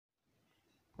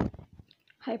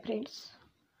Hi friends,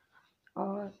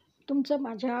 तुमचं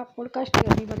माझ्या podcast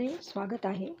जर्नीमध्ये स्वागत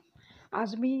आहे.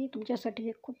 आज मी तुमच्यासाठी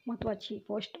एक खूप महत्त्वाची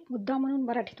पोस्ट मुद्दा म्हणून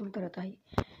मराठीतून करत आहे,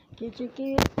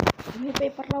 की मी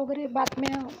पेपरला वगैरे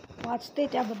बातम्या वाचते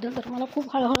त्याबद्दल तर मला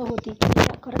खूप हळहळ होती की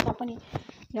खरंच आपण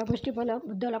या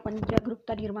गोष्टीबद्दल आपण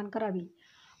जागरूकता निर्माण करावी.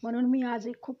 म्हणून मी आज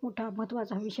एक खूप मोठा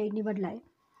महत्त्वाचा विषय निवडला आहे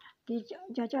की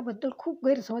ज्याच्याबद्दल खूप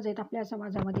गैरसमज आहेत आपल्या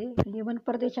समाजामध्ये. इव्हन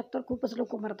परदेशात तर खूपच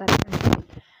लोक मरतात.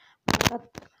 आता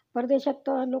परदेशात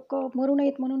लोक मरू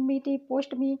नयेत म्हणून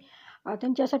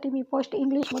त्यांच्यासाठी मी पोस्ट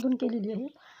इंग्लिशमधून केलेली आहे.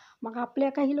 मग आपल्या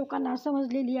काही लोकांना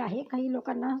समजलेली आहे, काही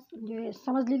लोकांना म्हणजे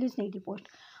समजलेलीच नाही ती पोस्ट.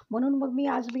 म्हणून मग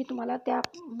आज मी तुम्हाला त्या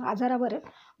आजारावर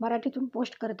मराठीतून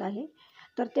पोस्ट करत आहे.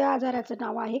 तर त्या आजाराचं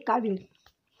नाव आहे कावीळ.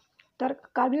 तर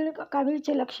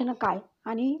कावीळचे लक्षणं काय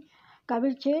आणि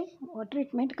कावीळचे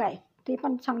ट्रीटमेंट काय ते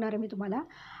पण सांगणार आहे मी तुम्हाला.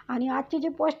 आणि आजची जी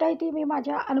पोस्ट आहे ती मी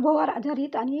माझ्या अनुभवावर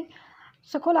आधारित आणि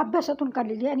सखोल अभ्यासातून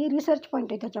काढलेली आहे आणि रिसर्च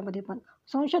पॉईंट आहे, त्याच्यामध्ये पण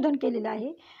संशोधन केलेलं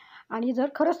आहे. आणि जर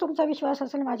खरंच तुमचा विश्वास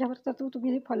असेल माझ्यावर तर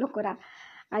तुम्ही फॉलो करा.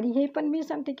 आणि हे पण मी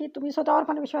सांगते की तुम्ही स्वतःवर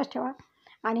पण विश्वास ठेवा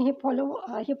आणि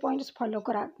हे पॉईंट्स फॉलो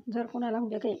करा जर कोणाला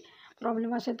म्हणजे काही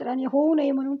प्रॉब्लेम असेल तर. आणि होऊ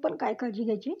नये म्हणून पण काय काळजी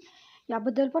घ्यायची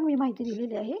याबद्दल पण मी माहिती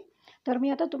दिलेली आहे. तर मी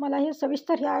आता तुम्हाला हे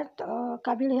सविस्तर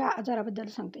कावीळ ह्या आजाराबद्दल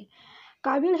सांगते.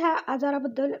 कावीळ ह्या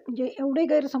आजाराबद्दल म्हणजे एवढे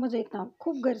गैरसमज आहेत ना,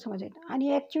 खूप गैरसमज आहेत.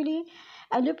 आणि ॲक्च्युली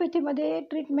ॲलोपॅथीमध्ये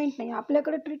ट्रीटमेंट नाही.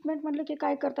 आपल्याकडे ट्रीटमेंट म्हटलं की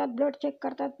काय करतात, ब्लड चेक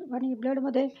करतात आणि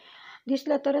ब्लडमध्ये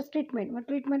दिसलं तरच ट्रीटमेंट. मग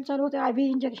ट्रीटमेंट चालू होते, IV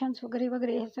इंजेक्शन्स वगैरे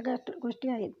वगैरे हे सगळ्या गोष्टी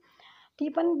आहेत. ती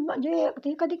पण म्हणजे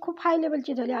ती कधी खूप हाय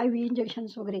लेवलची झाली IV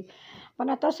इंजेक्शन्स वगैरे. पण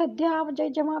आता सध्या म्हणजे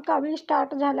जेव्हा कावीळ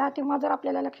स्टार्ट झाला तेव्हा जर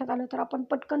आपल्याला लक्षात आलं तर आपण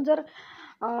पटकन जर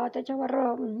त्याच्यावर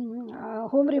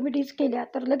होम रेमेडीज केल्या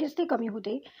तर लगेच ती कमी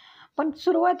होते. पण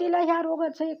सुरुवातीला ह्या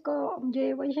रोगाचं एक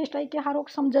म्हणजे वैशिष्ट्य आहे की हा रोग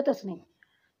समजतच नाही.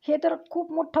 हे तर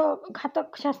खूप मोठं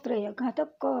घातक शास्त्र आहे.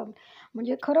 घातक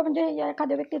म्हणजे खरं म्हणजे या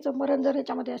एखाद्या व्यक्तीचं मरण जर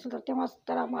ह्याच्यामध्ये असेल तर तेव्हाच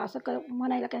त्याला मग असं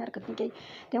म्हणायला काही हरकत नाही की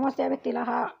तेव्हाच त्या व्यक्तीला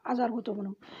हा आजार होतो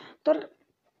म्हणून. तर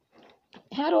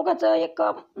ह्या रोगाचं एक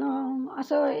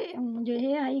असं म्हणजे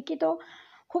हे आहे की तो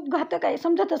खूप घातक आहे,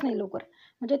 समजतच नाही लवकर.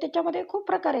 म्हणजे त्याच्यामध्ये खूप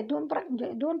प्रकार आहेत.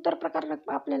 म्हणजे दोन तर प्रकार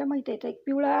आपल्याला माहिती आहेत. एक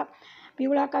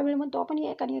पिवळा कावीळ म्हणतो आपण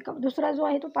एक, आणि एक दुसरा जो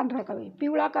आहे तो पांढरा कावीळ.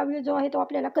 पिवळा कावीळ जो आहे तो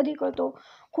आपल्याला कधी कळतो,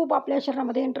 खूप आपल्या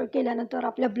शरीरामध्ये एंटर केल्यानंतर,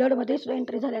 आपल्या ब्लडमध्ये सुद्धा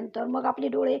एंट्री झाल्यानंतर मग आपले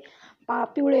डोळे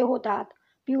पिवळे होतात,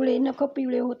 नखं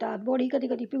पिवळे होतात, बॉडी कधी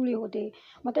कधी पिवळी होते.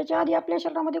 मग त्याच्या आधी आपल्या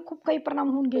शरीरामध्ये खूप काही परिणाम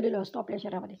होऊन गेलेला असतो आपल्या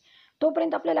शरीरामध्ये.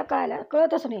 तोपर्यंत आपल्याला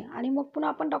कळतच नाही. आणि मग पुन्हा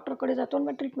आपण डॉक्टरकडे जातो,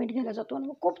 मग ट्रीटमेंट घ्यायला जातो आणि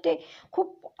मग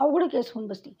खूप अवघड केस होऊन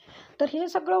बसते. तर हे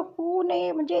सगळं होऊ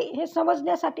नये म्हणजे हे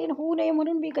समजण्यासाठी होऊ नये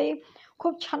म्हणून मी काही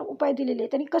खूप छान उपाय दिलेले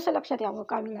आहेत. आणि कसं लक्षात यावं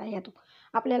कावीळ आहे तो,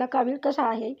 आपल्याला कावीळ कसा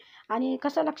आहे आणि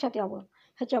कसं लक्षात यावं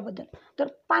ह्याच्याबद्दल. तर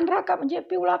म्हणजे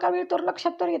पिवळा कावीळ तर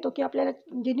लक्षात तर येतो की आपल्याला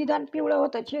म्हणजे निदान पिवळं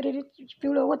होतं, शरीर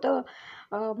पिवळं होतं,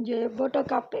 म्हणजे बोटं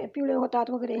पिवळे होतात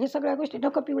वगैरे, हे सगळ्या गोष्टी,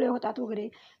 डोकं पिवळे होतात वगैरे,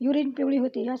 युरिन पिवळी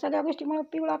होती, ह्या सगळ्या गोष्टीमुळे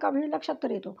पिवळा कावीळ लक्षात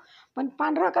तर येतो. पण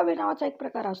पांढरा कावीळ नावाचा एक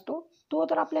प्रकार असतो, तो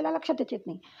तर आपल्याला लक्षातच येत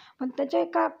नाही. पण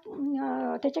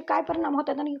त्याचे काय परिणाम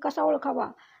होतात आणि कसा ओळखावा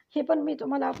हे पण मी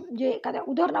तुम्हाला म्हणजे एखाद्या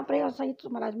उदाहरणाप्रयोगासहित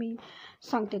तुम्हाला मी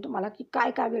सांगते तुम्हाला की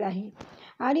काय कावीळ आहे.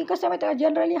 आणि कसं माहिती आहे,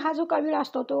 जनरली हा जो कावीळ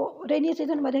असतो तो रेनी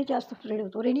सीझनमध्ये जास्त स्प्रेड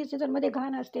होतो. रेनी सीझनमध्ये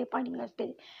घाण असते, पाणी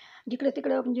असते, जिकडे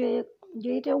तिकडं म्हणजे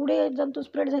जे इथे एवढे जंतू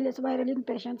स्प्रेड झालेच, व्हायरल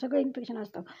इन्फेक्शन, सगळं इन्फेक्शन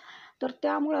असतं. तर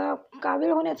त्यामुळं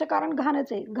कावीळ होण्याचं कारण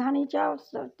घाणच आहे.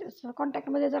 घाणीच्या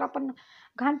कॉन्टॅक्टमध्ये जर आपण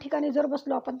घाण ठिकाणी जर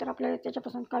बसलो आपण तर आपल्याला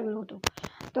त्याच्यापासून कावीळ होतो.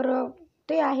 तर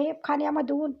ते आहे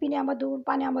खाण्यामधून, पिण्यामधून,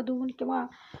 पाण्यामधून किंवा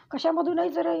कशामधूनही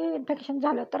जर इन्फेक्शन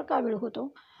झालं तर कावीळ होतो.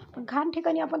 पण घाण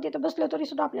ठिकाणी आपण तिथं बसलो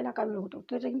तरीसुद्धा आपल्याला कावीळ होतो.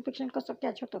 त्याचं इन्फेक्शन कसं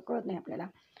कॅच होतं कळत नाही आपल्याला,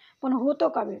 पण होतो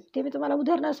कावीळ. ते मी तुम्हाला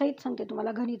उदाहरणासहित सांगते,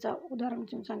 तुम्हाला घणीचं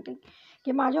उदाहरण सांगते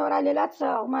की माझ्यावर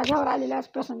आलेलाच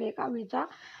प्रसंग आहे कावीळचा.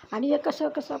 आणि हे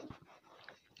कसं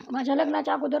माझ्या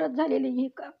लग्नाच्या अगोदरच झालेली ही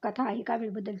कथा आहे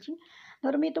कावीळबद्दलची.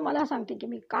 तर मी तुम्हाला सांगते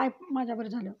की काय माझ्यावर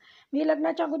झालं. मी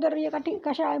लग्नाच्या अगोदर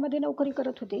एका शाळेमध्ये नोकरी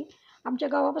करत होते. आमच्या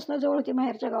गावापासून जवळ होती,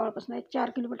 माहेरच्या गावापासून एक 4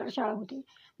 किलोमीटर शाळा होती.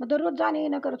 मग दररोज जाणे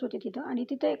येणं करत होते तिथं. आणि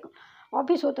तिथं एक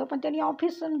ऑफिस होतं, पण त्यांनी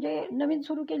ऑफिस म्हणजे नवीन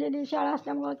सुरू केलेली शाळा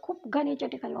असल्यामुळं खूप घाणीच्या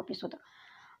ठिकाणी ऑफिस होतं.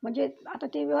 म्हणजे आता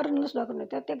ते वर्णनसुद्धा करून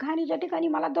तर त्या घाणीच्या ठिकाणी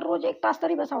मला दररोज 1 तास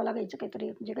तरी बसावं लागायचं, काहीतरी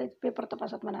म्हणजे काही पेपर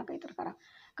तपासत म्हणा, काहीतरी करा.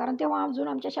 कारण तेव्हा अजून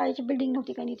आमच्या शाळेची बिल्डिंग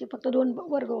नव्हती, काही नाही, ते फक्त 2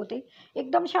 वर्ग होते.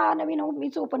 एकदम शाळा नवीन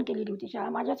मीच ओपन केलेली होती शाळा,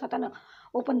 माझ्याच हातानं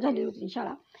ओपन झालेली होती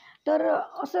शाळा. तर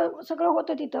असं सगळं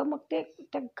होतं तिथं. मग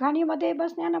त्या घाणीमध्ये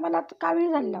बसण्यानं मला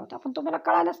कावीळ झालेला होता, पण तो मला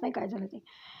कळालंच नाही काय झालं ते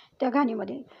त्या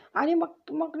घाणीमध्ये. आणि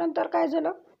मग नंतर काय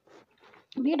झालं,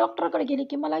 मी डॉक्टरकडे गेले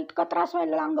की मला इतका त्रास व्हायला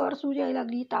लागला, अंगावर सूज यायला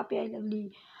लागली, ताप यायला लागली.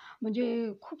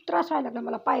 म्हणजे खूप त्रास व्हायला लागला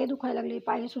मला, पाय दुखायला लागले,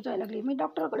 पाय सुजायला लागले. मी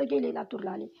डॉक्टरकडे गेले,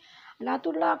 लातूरला आले.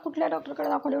 लातूरला कुठल्या डॉक्टरकडे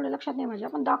दाखवले एवढं लक्षात नाही माझ्या,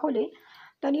 पण दाखवले.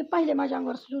 त्यांनी पाहिले माझ्या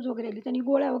अंगावर सूज वगैरे आली. त्यांनी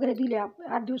गोळ्या वगैरे दिल्या,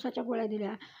 8 दिवसाच्या गोळ्या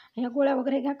दिल्या. ह्या गोळ्या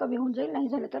वगैरे घ्या, कमी होऊन जाईल, नाही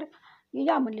झालं तर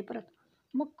या म्हणले परत.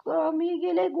 मग मी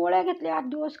गेले, गोळ्या घेतल्या. 8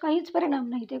 दिवस काहीच परिणाम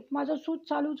नाही. ते माझं सूज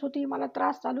चालूच होती, मला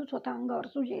त्रास चालूच होता, अंगावर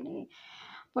सूज येणे,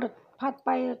 परत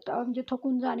हातपाय म्हणजे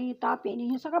थकून जाणे, ताप येणे,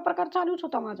 हे सगळा प्रकार चालूच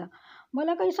होता माझा.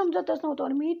 मला काही समजतच नव्हतं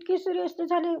आणि मी इतकी सिरियस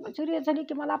झाली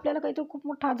की मला आपल्याला काही तो खूप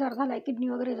मोठा आजार झाला आहे, किडनी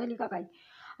वगैरे झाली का काय,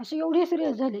 अशी एवढी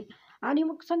सिरियस झाली. आणि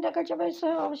मग संध्याकाळच्या वेळेस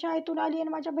शाळेतून आली आणि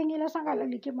माझ्या बहिणीला सांगायला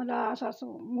लागली की मला असं असं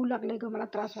होऊ लागलं गं, मला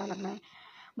त्रास व्हायला लागला आहे.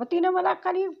 मग तिनं मला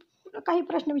काही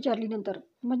प्रश्न विचारली नंतर,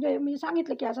 म्हणजे मी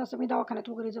सांगितलं की असं असं मी दवाखान्यात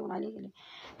वगैरे जाऊन गेले.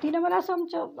 तिनं मला असं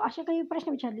असे काही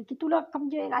प्रश्न विचारले की तुला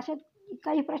म्हणजे असे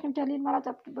काही प्रश्न विचारले मला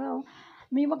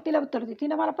मी मग तिला उत्तर दिली.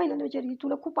 तिनं मला पहिल्यांदा विचारली,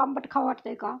 तुला खूप आंबट खावं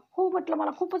वाटतंय का? हो म्हटलं,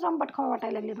 मला खूपच आंबट खावं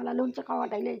वाटायला लागले, मला लोणचं खावं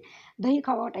वाटायले, दही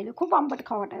खावं वाटायले, खूप आंबट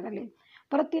खावं वाटायला लागले.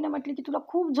 परत तिनं म्हटली की तुला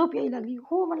खूप झोप यायला लागली.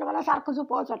 हो म्हटलं, मला सारखं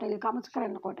झोपावंच वाटायले, कामच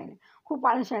करायला नको वाटायले, खूप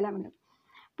आळस यायला म्हणलं.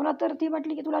 पुन्हा तर ती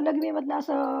म्हटली की तुला लघवीमधनं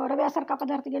असं रव्यासारखा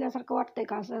पदार्थ गेल्यासारखं वाटतंय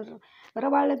का, असं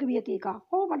रवाळ लघवी येते का?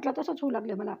 हो म्हटलं, तसंच होऊ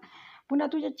लागलं मला. पुन्हा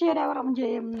तुझ्या चेहऱ्यावर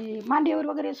म्हणजे मांडीवर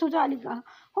वगैरे सूज आली का?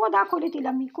 हो, दाखवली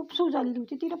तिला मी, खूप सूज आलेली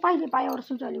होती. तिनं पाहिली, पायावर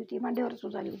सूज आली होती, मांडीवर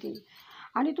सूज आली होती.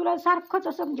 आणि तुला सारखंच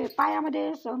असं म्हणजे पायामध्ये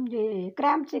म्हणजे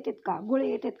क्रॅम्प्स येतात का, गोळे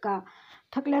येतात का,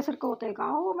 थकल्यासारखं होतंय का?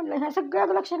 हो म्हटलं. ह्या सगळ्या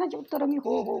लक्षणाची उत्तरं मी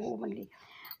हो हो हो म्हणली.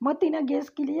 मग तिनं गेस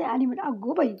केली आणि म्हणे,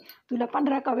 अगो बाई, तुला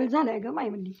 15 का वेळ झालाय गं माय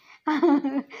म्हणली.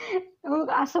 मग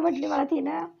असं म्हटली मला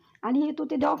तिनं. आणि तू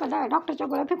ते डॉक्टरच्या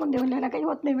गोळ्या फेकून दे म्हणलेला, काही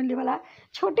होत नाही म्हणली मला,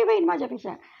 छोटी बहीण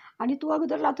माझ्यापेक्षा. आणि तू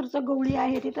अगोदर लातूरचं गवळी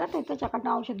आहे तिथं, ते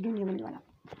त्याच्याकडनं औषध घेऊन ये म्हणली मला.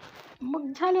 मग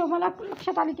झालं, मला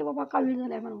लक्षात आले की बाबा कावीळ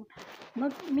झालं आहे म्हणून.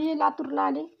 मग मी लातूरला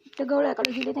आले, त्या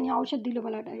गवळ्याकडे गेले, त्यांनी औषध दिलं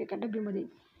मला एका डब्बीमध्ये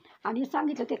आणि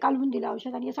सांगितलं, ते कालवून दिलं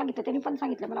औषध. आणि सांगितलं, त्यांनी पण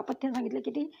सांगितलं मला, पथ्य सांगितलं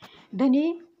की ती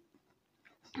धने,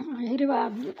 हिरवा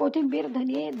कोथिंबीर,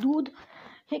 धने, दूध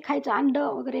हे खायचं, अंडं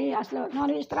वगैरे असलं.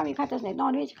 नॉनव्हेज तर आम्ही खातच नाही,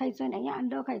 नॉनव्हेज खायचं नाही,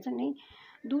 अंडं खायचं नाही,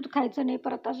 दूध खायचं नाही,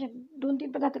 परत असे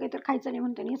 2-3 पदार्थ काहीतरी खायचं नाही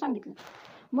म्हणून त्यांनी सांगितलं.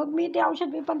 मग मी ते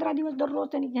औषध 15 दिवस दररोज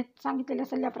त्यांनी सांगितलेल्या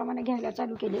सल्ल्याप्रमाणे घ्यायला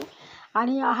चालू केले.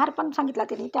 आणि आहार पण सांगितला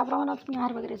त्यांनी, त्याप्रमाणेच मी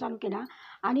आहार वगैरे चालू केला.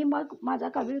 आणि मग माझा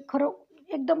कावीळ खरं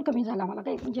एकदम कमी झाला. मला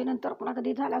काही म्हणजे नंतर पुन्हा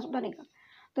कधी झालासुद्धा नाही का.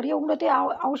 तर एवढं ते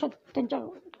औषध त्यांच्या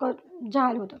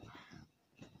झालं होतं.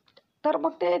 तर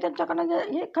मग ते त्यांच्याकडनं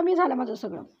हे कमी झालं माझं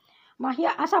सगळं. मग हे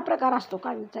असा प्रकार असतो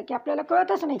कावीळचा की आपल्याला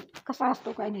कळतच नाही कसा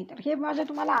असतो काय नाही. तर हे माझे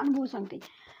तुम्हाला अनुभव सांगते.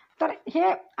 तर हे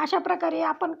अशा प्रकारे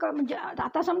आपण म्हणजे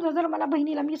आता समजा जर मला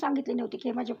बहिणीला मी सांगितले नव्हते की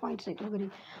हे माझे पॉईंट्स आहेत वगैरे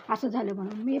असं झालं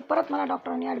म्हणून, मी परत मला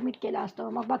डॉक्टरांनी ॲडमिट केलं असतं,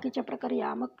 मग बाकीच्या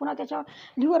प्रक्रिया, मग पुन्हा त्याच्या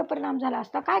लिव्हर परिणाम झाला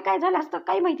असता, काय काय झालं असतं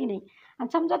काही माहिती नाही. आणि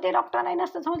समजा ते डॉक्टरांनाही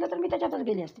नसतं समजलं तर मी त्याच्यातच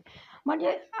गेले असते.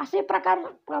 म्हणजे असे प्रकार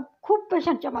खूप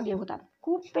पेशंटच्या मागे होतात,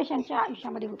 खूप पेशंटच्या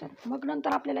आयुष्यामध्ये होतात. मग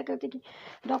नंतर आपल्याला कळते की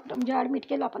डॉक्टर म्हणजे ॲडमिट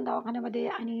केलं आपण दवाखान्यामध्ये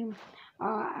आणि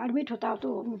ॲडमिट होता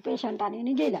तो पेशंट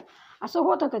आणि गेला, असं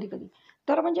होतं कधी कधी.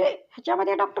 तर म्हणजे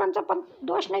ह्याच्यामध्ये डॉक्टरांचा पण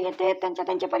दोष नाही आहे, ते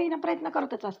त्यांच्या परीने प्रयत्न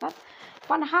करतच असतात.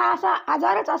 पण हा असा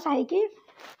आजारच असा आहे की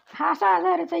हा असा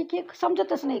आजारच आहे की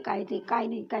समजतच नाही काय ते काय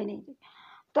नाही काय नाही ते.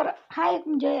 तर हा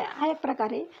एक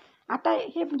प्रकार आहे. आता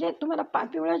हे म्हणजे तुम्हाला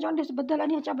पिवळ्या जॉन्डिसबद्दल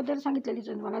आणि ह्याच्याबद्दल सांगितलेलीच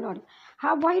मला वाटतं.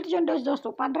 हा व्हाईट जॉन्डिस जो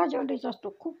असतो, पांढरा जॉन्डिस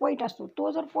असतो, खूप वाईट असतो.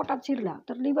 तो जर पोटात शिरला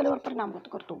तर लिव्हरवर परिणाम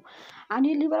करतो.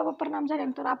 आणि लिव्हरवर परिणाम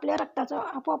झाल्यानंतर आपल्या रक्ताचं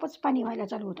आपोआपच पाणी व्हायला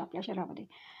चालू होतं आपल्या शरीरामध्ये.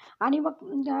 आणि मग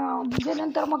म्हणजे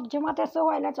नंतर मग जेव्हा त्याचं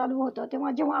व्हायला चालू होतं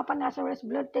तेव्हा जेव्हा आपण अशा वेळेस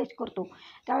ब्लड टेस्ट करतो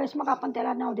त्यावेळेस मग आपण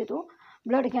त्याला नाव देतो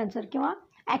ब्लड कॅन्सर किंवा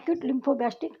ॲक्यूट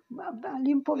लिम्फोब्लास्टिक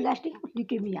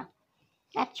ल्युकेमिया.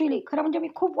 ॲक्च्युली खरं म्हणजे मी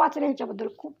खूप वाचले ह्याच्याबद्दल,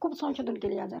 खूप खूप संशोधन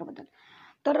केले या आजाराबद्दल.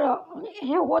 तर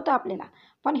हे होतं आपल्याला.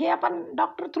 पण हे आपण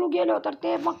डॉक्टर थ्रू गेलो तर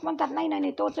ते मग म्हणतात नाही नाही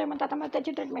नाही तोच आहे म्हणतात, मग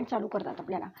त्याची ट्रीटमेंट चालू करतात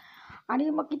आपल्याला. आणि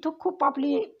मग इथं खूप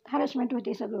आपली हॅरेसमेंट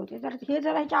होते, सगळं होते. तर हे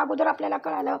जर ह्याच्या अगोदर आपल्याला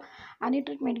कळालं आणि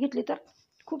ट्रीटमेंट घेतली तर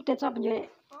खूप त्याचा म्हणजे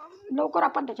लवकर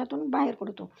आपण त्याच्यातून बाहेर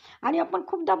पडतो. आणि आपण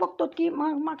खूपदा बघतो की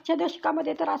मागच्या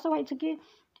दशकामध्ये तर असं व्हायचं की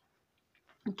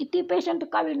किती पेशंट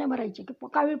कावीळने मरायचे की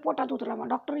कावीळ पोटात उतरला, मग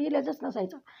डॉक्टर इलाजच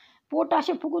नसायचा. पोट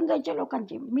असे फुगून जायचे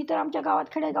लोकांचे. मी तर आमच्या गावात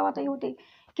खेडेगावातही होते,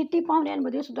 किती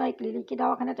पाहुण्यांमध्ये सुद्धा ऐकलेली की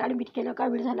दवाखान्यात ॲडमिट केलं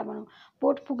कावीळ झाला म्हणून,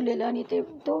 पोट फुगलेलं आणि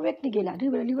तो व्यक्ती गेला,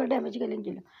 लिव्हर डॅमेज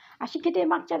गेलं. अशी किती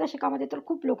मागच्या दशकामध्ये तर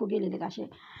खूप लोक गेलेले आहेत असे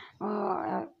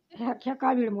ह्या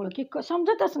कावीळमुळं की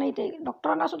समजतच नाही. ते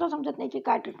डॉक्टरांना सुद्धा समजत नाही की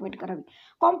काय ट्रीटमेंट करावी.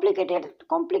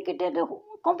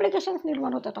 कॉम्प्लिकेशन्स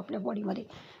निर्माण होतात आपल्या बॉडीमध्ये.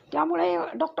 त्यामुळे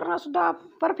डॉक्टरांना सुद्धा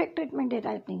परफेक्ट ट्रीटमेंट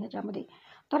देता येत नाही ह्याच्यामध्ये.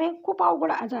 तर हे खूप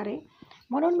अवघड आजार आहे.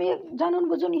 म्हणून मी जाणून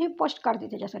बुजून ही पोस्ट काढते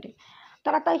त्याच्यासाठी.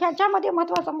 तर आता ह्याच्यामध्ये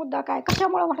महत्त्वाचा मुद्दा काय,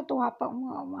 कशामुळे वाढतो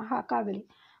हा कावीळ,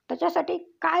 त्याच्यासाठी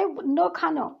काय न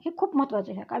खाणं हे खूप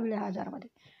महत्त्वाचं आहे ह्या कावीळ ह्या आजारामध्ये.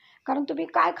 कारण तुम्ही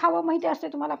काय खावं माहिती असते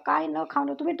तुम्हाला, काय न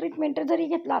खाणं. तुम्ही ट्रीटमेंट जरी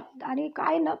घेतलात आणि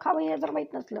काय न खावं हे जर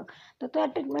माहीत नसलं तर त्या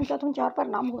ट्रीटमेंटचा तुमच्यावर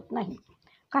परिणाम होत नाही,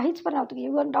 काहीच परिणाम होत नाही.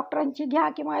 इव्हन डॉक्टरांची घ्या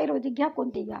किंवा आयुर्वेदिक घ्या,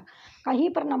 कोणती घ्या, काही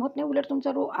परिणाम होत नाही. उलट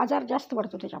तुमचा आजार जास्त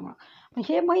वाढतो त्याच्यामुळं.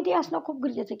 हे माहिती असणं खूप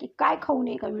गरजेचं आहे की काय खाऊ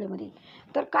नये काविळीमध्ये.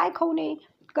 तर काय खाऊ नये,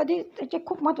 कधी त्याचे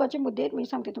खूप महत्त्वाचे मुद्दे आहेत, मी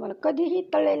सांगते तुम्हाला. कधीही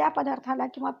तळलेल्या पदार्थाला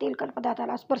किंवा तेलकट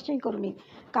पदार्थाला स्पर्शही करू नये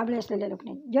काविळ असलेल्या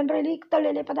लोकांनी. जनरली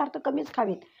तळलेले पदार्थ कमीच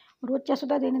खावेत, रोजच्या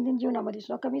सुद्धा दैनंदिन जीवनामध्ये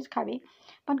सुद्धा कमीच खावे.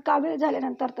 पण कावीळ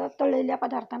झाल्यानंतर तर तळलेल्या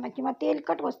पदार्थांना किंवा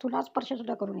तेलकट वस्तूंना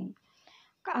स्पर्शसुद्धा करू नये.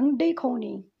 अंडी खाऊ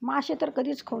नये, मासे तर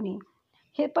कधीच खाऊ नये,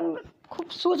 हे पण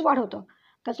खूप सूज वाढवतं.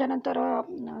 त्याच्यानंतर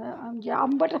म्हणजे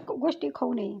आंबट गोष्टी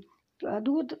खाऊ नये.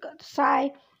 दूध, साय,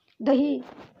 दही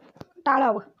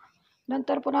टाळावं.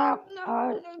 नंतर पुन्हा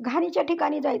घाणीच्या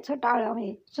ठिकाणी जायचं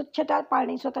टाळावे. स्वच्छता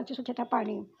पाळणे, स्वतःची स्वच्छता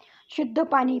पाळणे, शुद्ध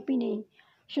पाणी पिणे,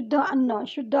 शुद्ध अन्न,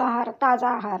 शुद्ध आहार, ताजा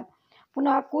आहार.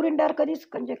 पुन्हा कोरिंडर कधीच,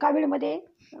 म्हणजे कावीळमध्ये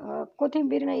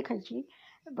कोथिंबीर नाही खायची,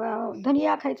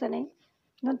 धनिया खायचा नाही,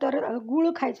 नंतर गूळ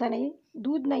खायचा नाही,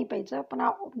 दूध नाही प्यायचं.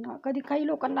 पुन्हा कधी काही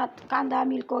लोकांना कांदा,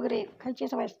 मिल्क वगैरे खायची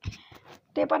सवय असते,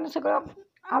 ते पण सगळं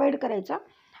अवॉइड करायचं.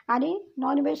 आणि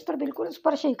नॉनव्हेज तर बिलकुल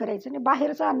स्पर्शही करायचं नाही.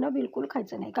 बाहेरचं अन्न बिलकुल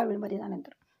खायचं नाही कावीळमध्ये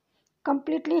जाल्यानंतर.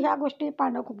 कम्प्लिटली ह्या गोष्टी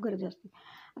पाळणं खूप गरजेचं असते.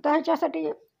 आता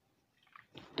ह्याच्यासाठी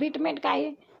ट्रीटमेंट काय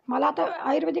आहे, मला आता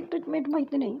आयुर्वेदिक ट्रीटमेंट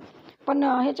माहिती नाही, पण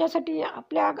ह्याच्यासाठी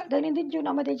आपल्या दैनंदिन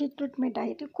जीवनामध्ये जी ट्रीटमेंट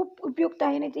आहे ती खूप उपयुक्त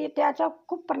आहे आणि त्याचा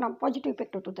खूप परिणाम, पॉझिटिव्ह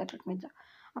इफेक्ट होतो त्या ट्रीटमेंटचा.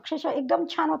 अक्षरशः एकदम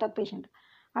छान होतात पेशंट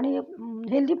आणि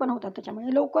हेल्दी पण होतात.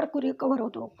 त्याच्यामुळे लवकर रिकवर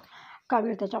होतो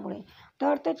कावीळ त्याच्यामुळे.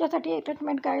 तर त्याच्यासाठी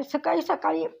ट्रीटमेंट काय, सकाळी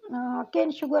सकाळी केन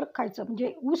शुगर खायचं,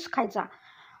 म्हणजे ऊस खायचा.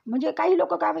 म्हणजे काही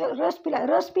लोक काय म्हणजे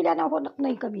रस पिल्यानं होत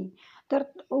नाही कमी, तर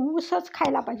ऊसच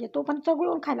खायला पाहिजे, तो पण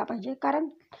चघळून खायला पाहिजे. कारण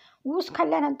ऊस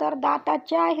खाल्ल्यानंतर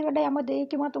दाताच्या हिरड्यामध्ये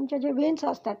किंवा तुमचे जे वेन्स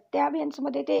असतात त्या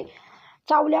वेन्समध्ये ते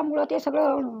चावल्यामुळं ते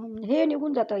सगळं हे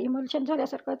निघून जातं, इमल्शन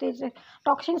झाल्यासारखं ते जे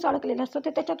टॉक्सिन्स अडकलेलं असतं ते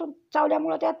त्याच्यातून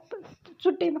चावल्यामुळं त्यात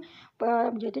सुट्टी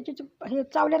म्हणजे त्याची हे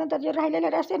चावल्यानंतर जे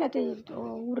राहिलेलं असते ना ते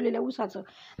उरलेलं ऊसाचं,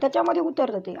 त्याच्यामध्ये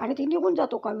उतरतं ते आणि ते निघून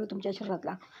जातो कावीळ तुमच्या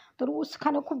शरीरातला. तर ऊस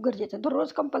खाणं खूप गरजेचं आहे.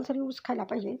 दररोज कंपल्सरी ऊस खायला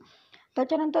पाहिजे.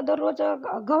 त्याच्यानंतर दररोज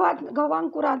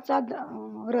गव्हांकुराचा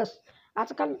रस,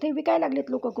 आजकाल ते विकायला लागलेत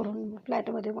लोक करून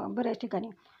फ्लॅटमध्ये बऱ्याच ठिकाणी,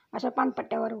 अशा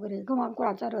पानपट्ट्यावर वगैरे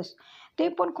गव्हांकुराचा रस, ते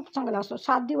पण खूप चांगला असतो.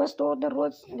 7 दिवस तो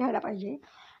दररोज घ्यायला पाहिजे.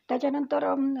 त्याच्यानंतर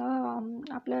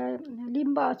आपलं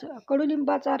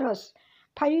कडुलिंबाचा रस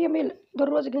 5 ml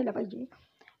दररोज घ्यायला पाहिजे.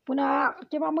 पुन्हा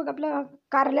किंवा मग आपला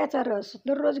कारल्याचा रस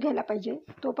दररोज घ्यायला पाहिजे,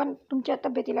 तो पण तुमच्या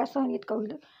तब्येतीला सहन इतका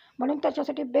होईल. म्हणून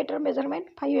त्याच्यासाठी बेटर मेजरमेंट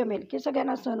 5 ml, की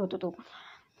सगळ्यांना सहन होतो तो.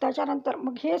 त्याच्यानंतर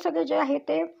मग हे सगळे जे आहे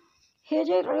ते, हे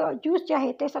जे ज्यूस जे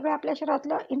आहे ते सगळे आपल्या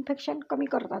शरीरातलं इन्फेक्शन कमी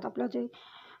करतात. आपलं जे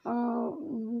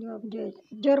म्हणजे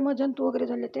जन्मजंतू वगैरे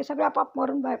झाले ते सगळे आपाप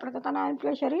मरून बाहेर पडतात आणि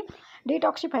आपलं शरीर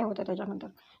डिटॉक्सिफाय होतं त्याच्यानंतर.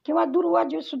 किंवा दुर्वा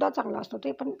ज्यूससुद्धा चांगला असतो,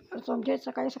 ते पण म्हणजे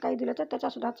सकाळी सकाळी दिलं तर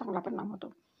त्याचासुद्धा चांगला परिणाम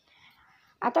होतो.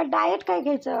 आता डाएट काय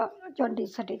घ्यायचं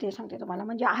जॉन्डिससाठी ते सांगते तुम्हाला,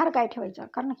 म्हणजे आहार काय ठेवायचा.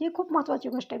 कारण ही खूप महत्त्वाची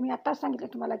गोष्ट आहे. मी आत्ताच सांगितलं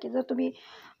तुम्हाला की जर तुम्ही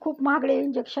खूप महागडे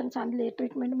इंजेक्शन्स आणले,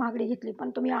 ट्रीटमेंट महागडी घेतली, पण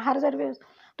तुम्ही आहार जर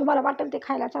तुम्हाला वाटेल ते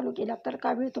खायला चालू केला तर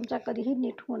कावीळ तुमचा कधीही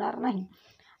नीट होणार नाही.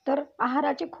 तर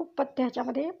आहाराचे खूप पथ्य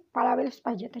ह्याच्यामध्ये पाळावेच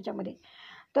पाहिजे त्याच्यामध्ये.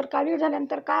 तर कावीळ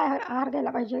झाल्यानंतर काय आहार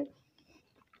घ्यायला पाहिजे,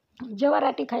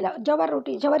 ज्वारी खायला,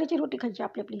 ज्वारीची रोटी खायची,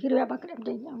 आपली हिरव्या भाकऱ्या,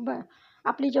 म्हणजे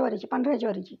आपली ज्वारीची, पांढऱ्या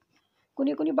ज्वारीची.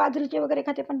 कुणी बाजरीची वगैरे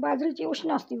खाते, पण बाजरीची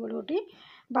उष्ण असते रोटी,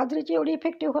 बाजरीची एवढी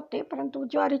इफेक्टिव्ह होते, परंतु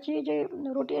ज्वारीची जी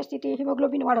रोटी असते ती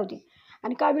हिमोग्लोबिन वाढवते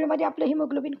आणि कावीळमध्ये आपलं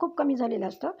हिमोग्लोबिन खूप कमी झालेलं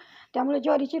असतं. त्यामुळे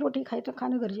ज्वारीची रोटी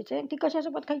खाणं गरजेचं आहे. ती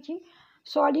कशासोबत खायची,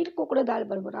 सॉलिड कोकडं डाळ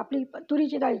बरोबर, आपली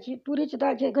तुरीची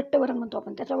डाळ जे घट्ट वरण म्हणतो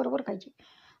आपण त्याच्याबरोबर खायची.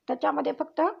 त्याच्यामध्ये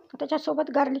फक्त त्याच्यासोबत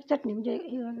गार्लिक चटणी, म्हणजे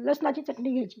लसणाची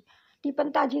चटणी घ्यायची, ती पण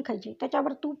ताजी खायची.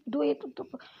 त्याच्यावर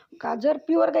तूप का जर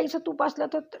प्युअर गाईचं तूप असलं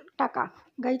तर टाका,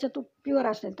 गाईचं तूप प्युअर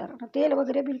असेल तर. तेल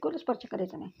वगैरे बिलकुल स्पर्श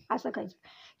करायचं नाही, असं खायचं.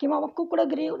 किंवा मग कुकडं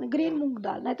ग्रीन मूग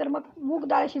डाळ, नाहीतर मग मूग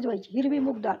डाळ शिजवायची, हिरवी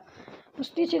मूग डाळ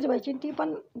नुसती शिजवायची, ती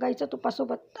पण गाईचं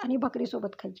तुपासोबत आणि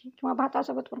भाकरीसोबत खायची किंवा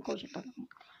भातासोबत पण खाऊ शकतात.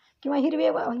 किंवा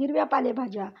हिरव्या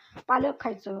पालेभाज्या, पालक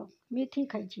खायचं, मेथी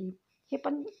खायची, हे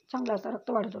पण चांगलं असतं, रक्त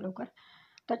वाढतो लवकर.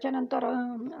 त्याच्यानंतर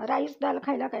राईस डाळ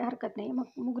खायला काही हरकत नाही, मग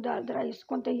मूग डाळ राईस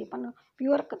कोणतेही, पण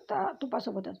प्युअर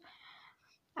तुपासोबतच.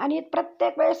 आणि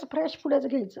प्रत्येक वेळेस फ्रेश फूडच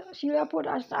घ्यायचं,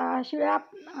 शिळ्या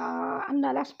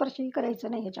अन्नाला स्पर्शही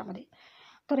करायचं नाही ह्याच्यामध्ये.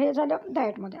 तर हे झालं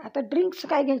डाएटमध्ये. आता ड्रिंक्स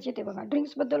काय घ्यायचे ते बघा.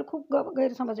 ड्रिंक्सबद्दल खूप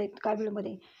गैरसमज आहेत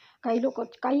कावीळमध्ये. काही लोक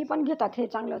काही पण घेतात, हे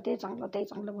चांगलं ते चांगलं ते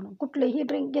चांगलं म्हणून. कुठलेही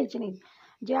ड्रिंक घ्यायचे नाहीत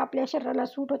जे आपल्या शरीराला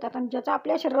सूट होतात आणि ज्याचा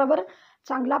आपल्या शरीरावर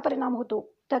चांगला परिणाम होतो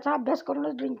त्याचा अभ्यास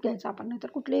करूनच ड्रिंक घ्यायचा आपण. नाहीतर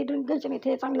कुठलेही ड्रिंक घ्यायचे नाहीत,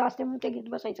 हे चांगलं असते म्हणून ते घेत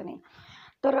बसायचं नाही.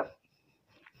 तर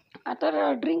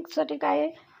आता ड्रिंकसाठी काय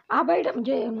आहे, अवॉइड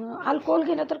म्हणजे अल्कोहोल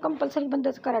घेणं तर कंपल्सरी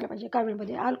बंदच करायला पाहिजे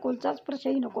कावीळमध्ये. अल्कोहोलचाच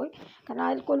प्रश्नही नको आहे, कारण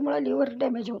अल्कोहोलमुळे लिव्हर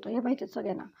डॅमेज होतं हे माहिती आहे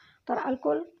सगळ्यांना. तर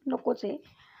अल्कोहोल नकोच आहे.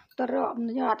 तर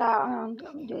म्हणजे आता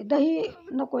म्हणजे दही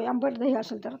नको आहे, आंबट दही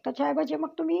असेल तर त्याच्याऐवजी मग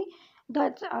तुम्ही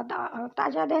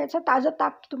ताज्या दह्याचं ताजं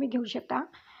ताक तुम्ही घेऊ शकता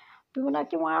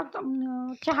किंवा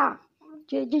चहा,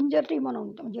 जे जिंजर टी म्हणून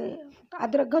म्हणजे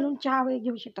अद्रक घालून चहा वगैरे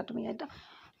घेऊ शकता तुम्ही. आता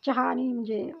चहा आणि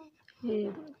म्हणजे हे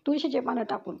तुळशीचे पानं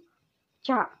टाकून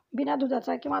चहा बिना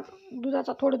दुधाचा किंवा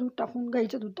दुधाचा थोडं दूध टाकून,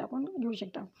 गाईचं दूध टाकून घेऊ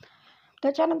शकता.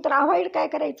 त्याच्यानंतर अवॉइड काय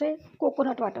करायचं आहे,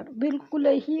 कोकोनट वॉटर.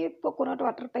 बिलकुलही कोकोनट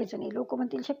वॉटर प्यायचं नाही. लोक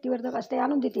म्हणतील शक्तिवर्धक असते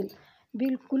आणून देतील,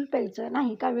 बिलकुल प्यायचं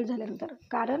नाही कावीळ झाल्यानंतर.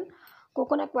 कारण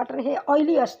कोकोनट वॉटर हे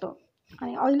ऑइली असतं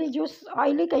आणि ऑइली ज्यूस,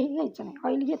 ऑइली काही घ्यायचं नाही.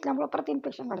 ऑइली घेतल्यामुळं परत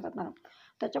इन्फेक्शन वाढतात मॅडम.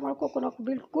 त्याच्यामुळे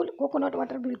कोकोनट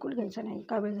वॉटर बिलकुल घ्यायचं नाही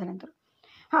कावीळ झाल्यानंतर.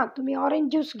 हां, तुम्ही ऑरेंज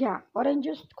ज्यूस घ्या. ऑरेंज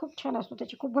ज्यूस खूप छान असतो,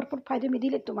 त्याचे खूप भरपूर फायदे मी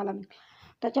दिलेत तुम्हाला मी.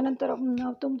 त्याच्यानंतर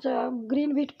तुमचं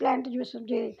ग्रीन व्हीट प्लांट ज्यूस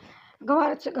म्हणजे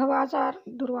गव्हाचा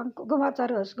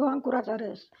रस, गव्हांकुराचा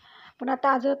रस, पुन्हा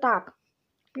ताजं ताक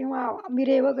किंवा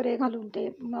मिरे वगैरे घालून ते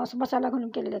मसाला घालून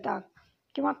केलेलं ताक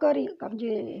किंवा करी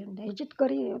म्हणजे ह्याची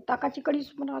करी, ताकाची कढी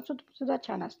सुद्धा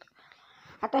छान असतं.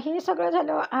 आता हे सगळं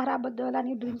झालं आहाराबद्दल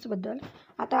आणि ड्रिंक्सबद्दल.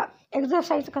 आता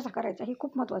एक्झरसाईज कसा करायचा हे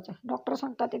खूप महत्त्वाचं आहे. डॉक्टर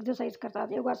सांगतात एक्झरसाईज करतात,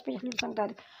 योगा स्पेशलिस्ट सांगतात,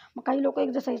 मग काही लोक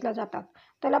एक्झरसाईजला जातात.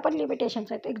 त्याला पण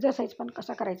लिमिटेशन्स आहेत. एक्झरसाईज पण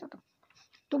कसा करायचा तो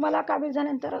तुम्हाला कावीळ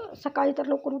झाल्यानंतर सकाळी तर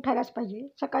लवकर उठायलाच पाहिजे.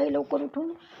 सकाळी लवकर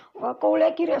उठून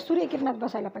कोवळ्या सूर्यकिरणात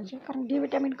बसायला पाहिजे, कारण डी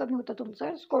विटॅमिन कमी होतं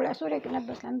तुमचं. कोवळ्या सूर्यकिरणात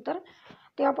बसल्यानंतर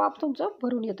ते आपोआप तुमचं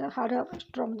भरून येतं, हाडं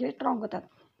स्ट्रॉंग होतात.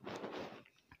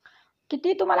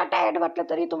 किती तुम्हाला टायर्ड वाटलं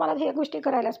तरी तुम्हाला हे गोष्टी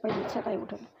करायलाच पाहिजे सकाळी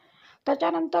उठून.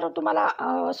 त्याच्यानंतर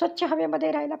तुम्हाला स्वच्छ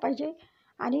हवेमध्ये राहायला पाहिजे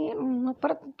आणि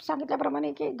परत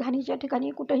सांगितल्याप्रमाणे की घाणीच्या ठिकाणी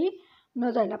कुठंही न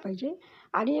जायला पाहिजे.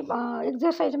 आणि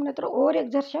एक्झरसाईज म्हणजे तर ओव्हर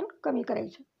एक्झर्शन कमी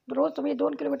करायचं. रोज तुम्ही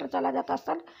 2 किलोमीटर चाला जात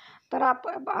असाल तर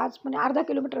आज म्हणजे अर्धा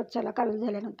किलोमीटरच चाला कावीळ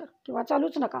झाल्यानंतर, किंवा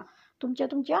चालूच नका.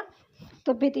 तुमच्या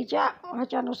तब्येतीच्या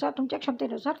ह्याच्यानुसार, तुमच्या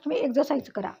क्षमतेनुसार तुम्ही एक्झरसाईज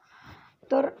करा.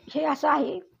 तर हे असं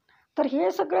आहे. तर हे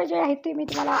सगळं जे आहे ते मी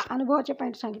तुम्हाला अनुभवाचे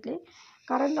पॉईंट सांगितले.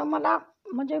 कारण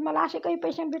मला असे काही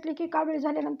पेशंट भेटले की कावीळ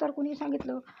झाल्यानंतर कुणी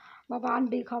सांगितलं बाबा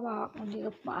अंडी खावा,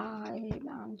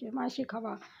 म्हणजे मासे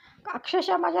खावा.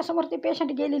 अक्षरशः माझ्यासमोर ते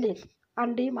पेशंट गेलेले आहेत,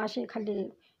 अंडी मासे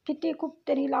खाल्ले. खूप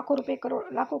त्यांनी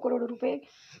लाखो करोड रुपये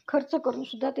खर्च करून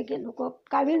सुद्धा ते लोक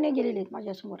कावीळने गेलेले आहेत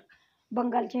माझ्यासमोर.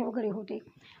 बंगालचे वगैरे होते.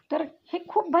 तर हे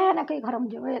खूप भयानक आहे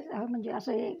घरामध्ये. म्हणजे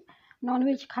असं हे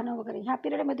नॉनव्हेज खाणं वगैरे ह्या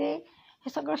पिरियडमध्ये हे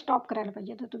सगळं स्टॉप करायला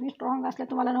पाहिजे. तर तुम्ही स्ट्रॉंग असलं,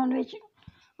 तुम्हाला नॉनव्हेज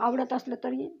आवडत असलं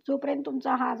तरी जोपर्यंत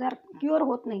तुमचा हा आजार क्युअर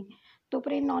होत नाही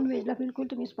तोपर्यंत नॉनव्हेजला बिलकुल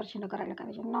तुम्ही स्पर्श न करायला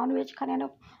पाहिजे. नॉनव्हेज खाण्यानं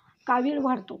कावीळ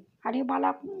वाढतो आणि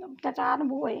मला त्याचा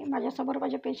अनुभव आहे. माझ्यासमोर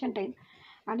माझे पेशंट आहेत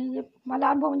आणि मला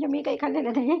अनुभव म्हणजे मी काही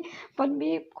खाल्लेलं नाही, पण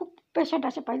मी खूप पेशंट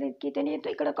असे पाहिले की त्यांनी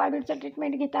इकडं कावीळचं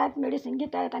ट्रीटमेंट घेत आहेत, मेडिसिन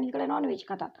घेत आहेत आणि इकडे नॉनव्हेज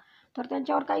खातात. तर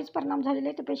त्यांच्यावर काहीच परिणाम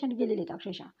झालेले ते पेशंट गेलेले आहेत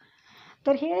अक्षरशः.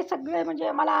 तर हे सगळे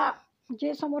म्हणजे मला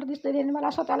जे समोर दिसलेले आणि मला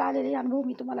स्वतःला आलेले अनुभव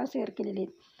मी तुम्हाला शेअर केलेले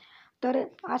आहेत. तर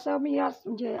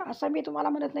असं मी तुम्हाला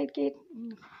म्हणत नाहीत की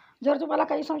जर तुम्हाला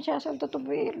काही संशय असेल तर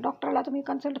तुम्ही डॉक्टरला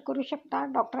कन्सल्ट करू शकता.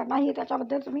 डॉक्टरांनाही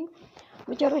त्याच्याबद्दल तुम्ही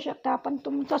विचारू शकता. पण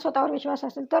तुमचा स्वतःवर विश्वास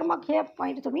असेल तर मग हे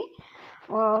पॉईंट तुम्ही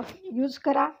यूज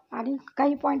करा आणि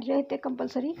काही पॉईंट जे आहेत ते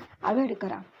कंपल्सरी अवॉइड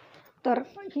करा. तर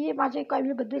ही माझी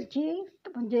कावीळबद्दलची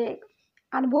म्हणजे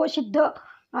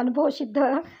अनुभवसिद्ध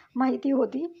माहिती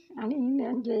होती. आणि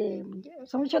म्हणजे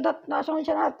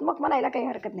संशोधनात्मक म्हणायला काही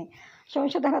हरकत नाही,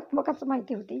 संशोधनात्मकच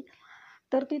माहिती होती.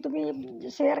 तर ती तुम्ही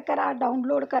शेअर करा,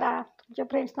 डाउनलोड करा, तुमच्या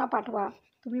फ्रेंड्सना पाठवा,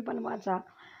 तुम्ही पण वाचा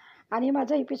आणि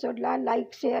माझ्या एपिसोडला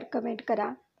लाईक, शेअर, कमेंट करा,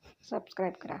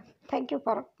 सबस्क्राईब करा.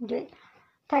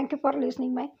 Thank you for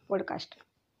listening my podcast.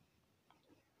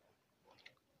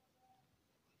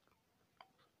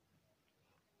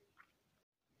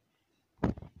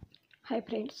 Hi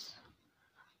friends,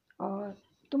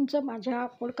 तुमचं माझ्या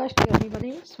पॉडकास्ट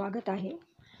जर्नीमध्ये स्वागत आहे.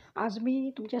 आज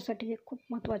मी तुमच्यासाठी एक खूप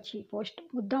महत्त्वाची पोस्ट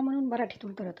मुद्दा म्हणून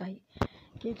मराठीतून करत आहे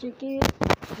की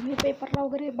मी पेपरला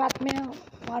वगैरे बातम्या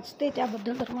वाचते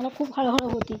त्याबद्दल तर मला खूप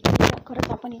हळहळ होती की खरंच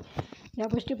आपण या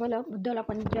गोष्टीबद्दल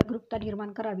आपण जागरूकता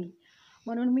निर्माण करावी.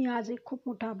 म्हणून मी आज एक खूप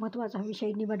मोठा महत्त्वाचा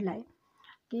विषय निवडला आहे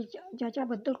की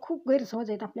ज्याच्याबद्दल खूप गैरसमज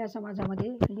आहेत आपल्या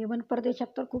समाजामध्ये. इव्हन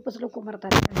परदेशात तर खूपच लोक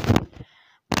मरतात.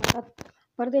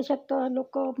 परदेशात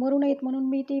लोक मरू नयेत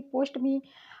म्हणून ती पोस्ट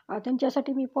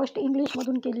त्यांच्यासाठी मी पोस्ट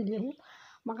इंग्लिशमधून केलेली आहे.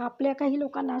 मग आपल्या काही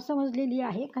लोकांना समजलेली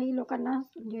आहे, काही लोकांना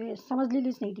म्हणजे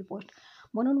समजलेलीच नाही ती पोस्ट.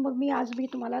 म्हणून मग मी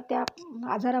तुम्हाला त्या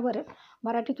आजारावर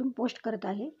मराठीतून पोस्ट करत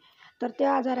आहे. तर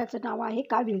त्या आजाराचं नाव आहे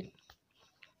कावीळ.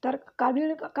 तर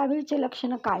कावीळचे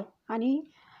लक्षणं काय आणि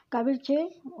कावीळचे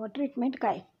ट्रीटमेंट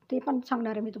काय ते पण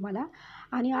सांगणार आहे मी तुम्हाला.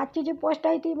 आणि आजची जी पोस्ट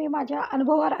आहे ती मी माझ्या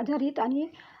अनुभवावर आधारित आणि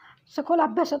सखोल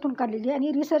अभ्यासातून काढलेली आहे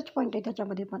आणि रिसर्च पॉईंट आहे,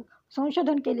 त्याच्यामध्ये पण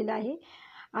संशोधन केलेलं आहे.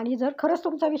 आणि जर खरंच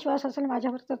तुमचा विश्वास असेल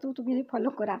माझ्यावर तर तुम्ही फॉलो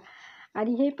करा.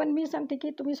 आणि हे पण मी सांगते की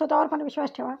तुम्ही स्वतःवर पण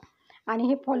विश्वास ठेवा आणि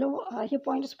हे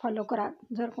पॉईंट्स फॉलो करा.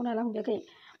 जर कोणाला म्हणजे काही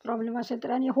प्रॉब्लेम असेल तर,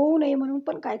 आणि होऊ नये म्हणून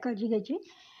पण काय काळजी घ्यायची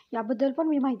याबद्दल पण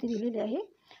मी माहिती दिलेली आहे.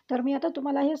 तर मी आता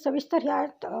तुम्हाला हे सविस्तर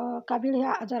कावीळ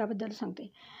ह्या आजाराबद्दल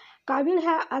सांगते. कावीळ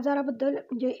ह्या आजाराबद्दल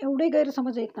म्हणजे एवढे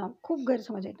गैरसमज आहेत ना, खूप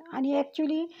गैरसमज आहेत. आणि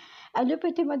ॲक्च्युली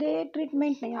ॲलोपॅथीमध्ये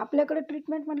ट्रीटमेंट नाही. आपल्याकडे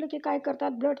ट्रीटमेंट म्हटलं की काय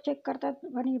करतात, ब्लड चेक करतात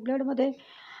आणि ब्लडमध्ये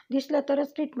दिसलं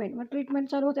तरच ट्रीटमेंट. मग ट्रीटमेंट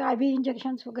चालू होते, IV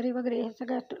इंजेक्शन्स वगैरे वगैरे हे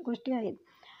सगळ्या गोष्टी आहेत.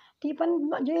 ती पण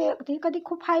म्हणजे ती कधी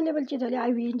खूप हाय लेवलची झाली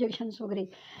IV इंजेक्शन्स वगैरे.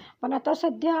 पण आता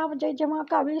सध्या म्हणजे जेव्हा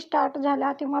कावीळ स्टार्ट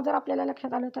झाला तेव्हा जर आपल्याला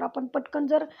लक्षात आलं तर आपण पटकन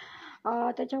जर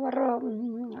त्याच्यावर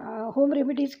होम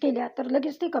रेमेडीज केल्या तर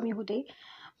लगेच ती कमी होते.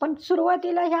 पण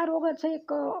सुरुवातीला ह्या रोगाचं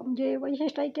एक म्हणजे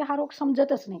वैशिष्ट्य आहे की हा रोग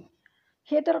समजतच नाही.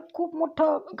 हे तर खूप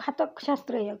मोठं घातक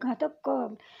शास्त्र आहे. घातक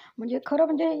म्हणजे खरं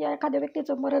म्हणजे या एखाद्या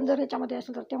व्यक्तीचं मरण जर ह्याच्यामध्ये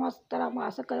असेल तर तेव्हाच त्याला मग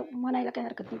असं म्हणायला काही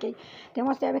हरकत नाही की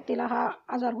तेव्हाच त्या व्यक्तीला हा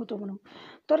आजार होतो म्हणून.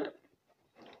 तर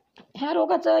ह्या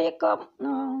रोगाचं एक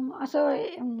असं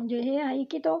म्हणजे हे आहे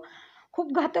की तो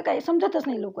खूप घातक आहे, समजतच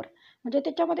नाही लवकर. म्हणजे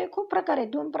त्याच्यामध्ये खूप प्रकार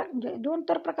आहेत. म्हणजे दोन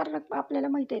तर प्रकार आपल्याला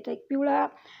माहिती आहेत. एक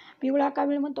पिवळा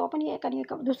कावीळ म्हणतो आपण एक, आणि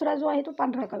एक दुसरा जो आहे तो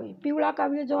पांढरा कावीळ. पिवळा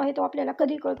कावीळ जो आहे तो आपल्याला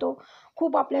कधी कळतो,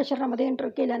 खूप आपल्या शरीरामध्ये एंटर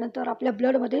केल्यानंतर, आपल्या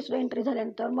ब्लडमध्ये सुद्धा एंट्री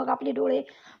झाल्यानंतर मग आपले डोळे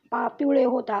पिवळे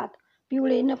होतात,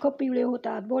 नखं पिवळे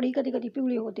होतात, बॉडी कधी कधी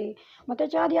पिवळी होते. मग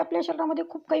त्याच्या आधी आपल्या शरीरामध्ये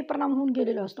खूप काही परिणाम होऊन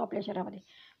गेलेला असतो आपल्या शरीरामध्ये.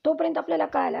 तोपर्यंत आपल्याला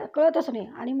कळतच नाही.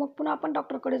 आणि मग पुन्हा आपण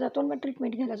डॉक्टरकडे जातो आणि मग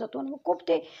ट्रीटमेंट घ्यायला जातो आणि मग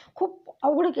खूप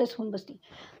अवघड केस होऊन बसते.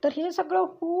 तर हे सगळं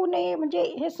होऊ नये म्हणजे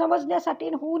हे समजण्यासाठी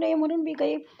होऊ नये म्हणून मी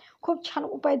काही खूप छान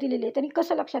उपाय दिलेले आहेत. आणि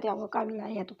कसं लक्षात यावं कावीळ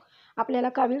आहे ह्यातून, आपल्याला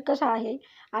कावीळ कसा आहे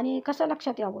आणि कसं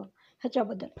लक्षात यावं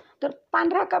ह्याच्याबद्दल. तर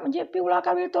म्हणजे पिवळा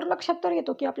कावीळ तर लक्षात तर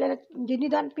येतो की आपल्याला म्हणजे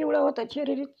निदान पिवळं होतं,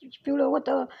 शरीर पिवळं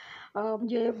होतं,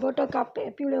 म्हणजे बोटं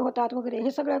पिवळे होतात वगैरे,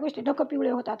 हे सगळ्या गोष्टी, नखं पिवळे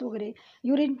होतात वगैरे,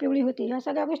 युरिन पिवळी होती, ह्या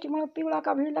सगळ्या गोष्टीमुळे पिवळा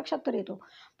कावीळ लक्षात तर येतो.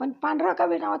 पण पांढरा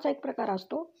कावीळ नावाचा एक प्रकार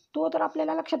असतो, तो तर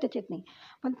आपल्याला लक्षातच येत नाही.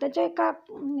 पण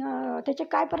त्याचे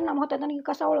काय परिणाम होतात आणि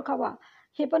कसा ओळखावा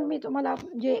हे पण मी तुम्हाला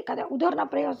म्हणजे एखाद्या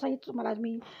उदाहरणाप्रयासहित तुम्हाला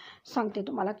मी सांगते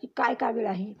तुम्हाला की काय कावीळ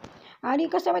आहे. आणि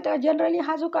कसं माहिती आहे का, जनरली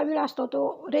हा जो कावीळ असतो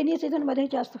तो रेनी सीझनमध्ये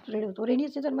जास्त स्प्रेड होतो. रेनी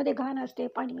सीझनमध्ये घाण असते,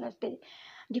 पाणी असते,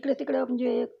 जिकडे तिकडं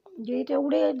म्हणजे इथे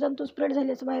एवढे जंतू स्प्रेड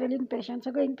झाले, व्हायरल इन्फेक्शन,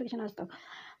 सगळं इन्फेक्शन असतं.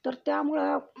 तर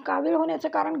त्यामुळं कावीळ होण्याचं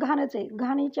कारण घाणच आहे.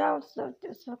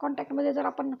 घाणीच्या कॉन्टॅक्टमध्ये जर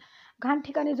आपण घाण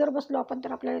ठिकाणी जर बसलो आपण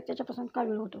तर आपल्याला त्याच्यापासून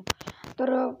कावीळ होतो.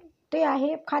 तर ते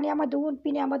आहे खाण्यामधून,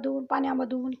 पिण्यामधून,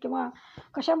 पाण्यामधून किंवा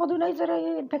कशामधूनही जर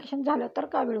इन्फेक्शन झालं तर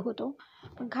कावीळ होतो.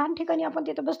 पण घाण ठिकाणी आपण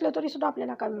तिथं बसलो तरीसुद्धा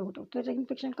आपल्याला कावीळ होतो. त्याचं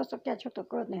इन्फेक्शन कसं कॅच होतं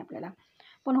कळत नाही आपल्याला,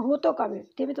 पण होतो कावीळ.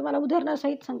 ते मी तुम्हाला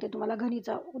उदाहरणासहित सांगते, तुम्हाला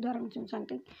घणीचा उदाहरण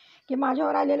सांगते की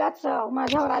माझ्यावर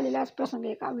आलेलाच प्रसंग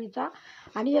आहे कावीळचा.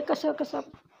 आणि हे कसं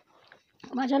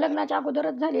माझ्या लग्नाच्या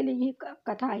अगोदरच झालेली ही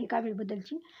कथा आहे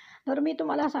कावीळबद्दलची. तर मी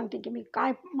तुम्हाला सांगते की मी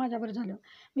काय माझ्यावर झालं.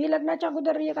 मी लग्नाच्या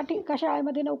अगोदर एका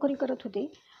शाळेमध्ये नोकरी करत होते.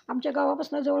 आमच्या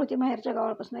गावापासून जवळ होती, माहेरच्या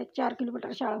गावापासून एक 4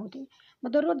 किलोमीटर शाळा होती.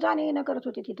 मग दररोज जाणे येणं करत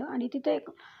होते तिथं. आणि तिथं एक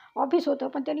ऑफिस होतं,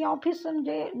 पण त्यांनी ऑफिस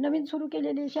म्हणजे नवीन सुरू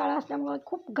केलेली शाळा असल्यामुळं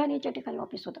खूप घाणीच्या ठिकाणी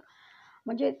ऑफिस होतं.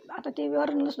 म्हणजे आता ते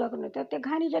वर्णन सुद्धा करून तर त्या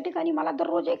घाणीच्या ठिकाणी मला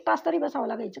दररोज 1 तास तरी बसावं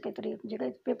लागायचं काहीतरी, म्हणजे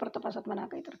काही पेपर तपासत म्हणा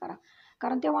काहीतरी करा.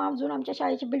 कारण तेव्हा अजून आमच्या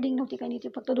शाळेची बिल्डिंग नव्हती काही नाही, ते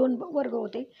फक्त 2 वर्ग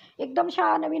होते. एकदम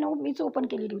शाळा नवीन मीच ओपन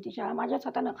केलेली होती शाळा, माझ्याच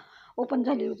हातानं ओपन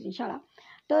झालेली होती शाळा.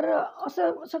 तर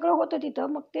असं सगळं होतं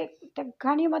तिथं. मग त्या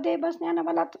घाणीमध्ये बसण्यानं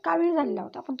मला कावीळ झालेला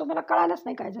होता, पण तो मला कळालंच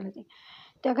नाही काय झालं ते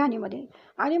त्या घाणीमध्ये.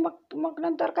 आणि मग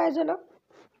नंतर काय झालं,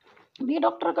 मी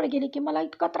डॉक्टरकडे गेले की मला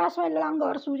इतका त्रास व्हायला लागला,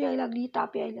 अंगावर सूज यायला लागली,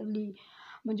 ताप यायला लागली,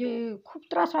 म्हणजे खूप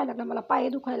त्रास व्हायला लागला मला, पाय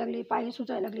दुखायला लागले, पाय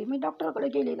सुजायला लागले. मी डॉक्टरकडे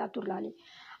गेले, लातूरला आले.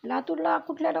 लातूरला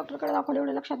कुठल्या डॉक्टरकडे दाखवले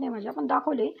एवढं लक्षात नाही माझ्या, पण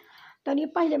दाखवले. त्यांनी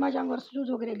पाहिले माझ्या अंगावर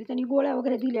सूज वगैरे आली, त्यांनी गोळ्या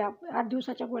वगैरे दिल्या, 8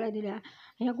 दिवसाच्या गोळ्या दिल्या.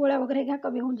 ह्या गोळ्या वगैरे घ्या,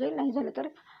 कमी होऊन जाईल, नाही झालं तर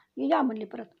या म्हणले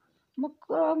परत.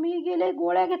 मग मी गेले,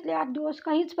 गोळ्या घेतल्या, 8 दिवस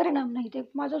काहीच परिणाम नाही. ते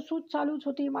माझं सूज चालूच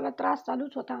होती, मला त्रास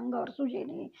चालूच होता, अंगावर सूज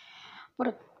येणे,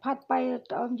 परत हातपाय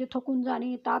म्हणजे थकून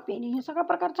जाणे, ताप येणे, हे सगळा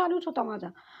प्रकार चालूच होता माझा.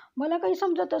 मला काही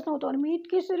समजतच नव्हतं. आणि मी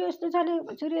इतकी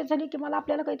सिरियस झाली की मला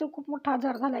आपल्याला काहीतरी खूप मोठा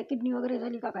आजार झाला आहे, किडनी वगैरे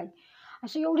झाली का काय.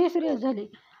 असं एवढे सिरियस झाले.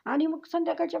 आणि मग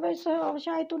संध्याकाळच्या वेळेस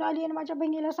शाळेतून आली आणि माझ्या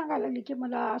बहिणीला सांगायला लागली की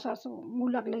मला असं असं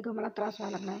मूल लागलं आहे गं, मला त्रास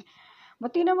व्हायला लागला आहे. मग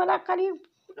तिनं मला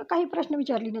काही प्रश्न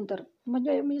विचारली नंतर.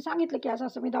 म्हणजे मी सांगितलं की असं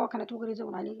असं मी दवाखान्यात वगैरे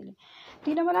जाऊन गेले.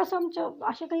 तिनं मला असं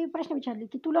असे काही प्रश्न विचारले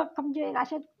की तुला म्हणजे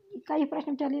असे काही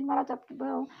प्रश्न विचारले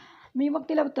मला मी मग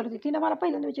तिला उत्तर दिले. तिनं मला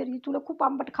पहिल्यांदा विचारली, तुला खूप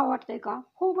आंबट खावं वाटतंय का?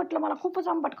 हो म्हटलं, मला खूपच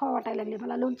आंबट खावं वाटायला लागले.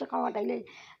 मला लोणचं खावं वाटायले,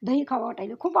 दही खावं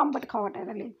वाटायले, खूप आंबट खावं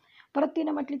वाटायला लागले. परत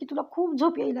तिनं म्हटली की तुला खूप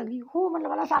झोप यायला लागली. हो म्हटलं,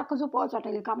 मला सारखं झोपावंच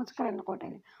वाटायले, कामच करायला नको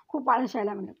वाटायले, खूप आळस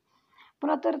यायला म्हणलं.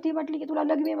 पुन्हा तर ती म्हटली की तुला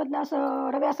लघवीमधनं असं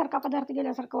रव्यासारखा पदार्थ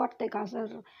गेल्यासारखं वाटतंय का, असं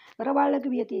रवाळ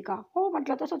लघवी येते का? हो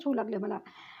म्हटलं, तसंच होऊ लागलं मला.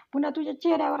 पुन्हा तुझ्या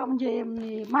चेहऱ्यावर म्हणजे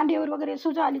मांडीवर वगैरे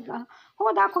सूज आली का?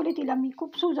 हो, दाखवली तिला मी,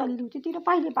 खूप सूज आलेली होती. तिनं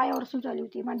पाहिली, पायावर सूज आली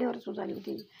होती, मांडीवर सूज आली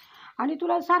होती. आणि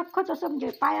तुला सारखंच असं म्हणजे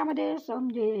पायामध्ये असं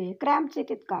म्हणजे क्रॅम्प्स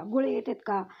येतात का, गोळे येतात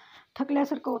का,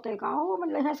 थकल्यासारखं होतंय का? हो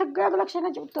म्हणलं, ह्या सगळ्या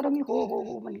लक्षणाची उत्तरं मी हो हो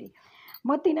हो म्हणली.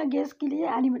 मग तिनं गेस केली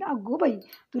आणि म्हणलं, अगो बाई,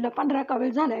 तुला 15 का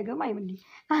वेळ झालाय गं माई म्हणली.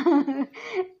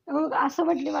 मग असं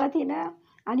म्हटली मला तिनं.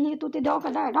 आणि तू ते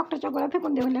डॉक्टरच्या गोळ्या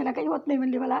फेकून दे म्हणलं, काही होत नाही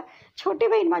म्हणली मला, छोटी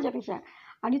बहीण माझ्यापेक्षा.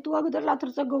 आणि तू अगोदर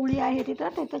लातूरचं गवळी आहे तिथं,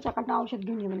 ते त्याच्याकडनं औषध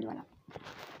घेऊन ये म्हणली मला.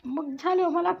 मग झालं,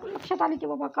 मला लक्षात आले की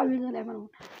बाबा कावीळ झालं आहे म्हणून.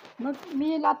 मग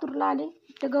मी लातूरला आले,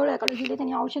 त्या गवळ्याकडे गेले,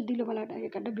 त्यांनी औषध दिलं मला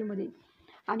एका डब्बीमध्ये.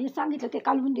 आणि सांगितलं, ते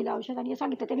कालवून दिलं औषध. आणि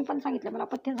सांगितलं, त्यांनी पण सांगितलं मला,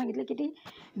 पथ्य सांगितलं की ती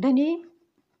धने,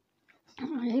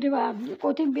 हिरवा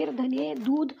कोथिंबीर, धने,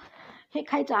 दूध हे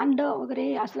खायचं, अंडं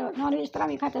वगैरे असलं. नॉनव्हेज तर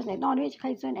आम्ही खातच नाही, नॉनव्हेज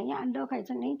खायचं नाही, अंडं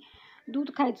खायचं नाही, दूध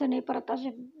खायचं नाही, परत असे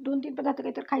 2-3 पदार्थ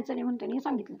काहीतरी खायचं नाही म्हणून त्यांनी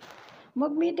सांगितलं.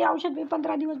 मग मी ते औषध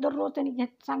 15 दिवस दररोज त्यांनी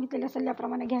सांगितलेल्या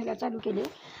सल्ल्याप्रमाणे घ्यायला चालू केले.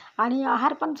 आणि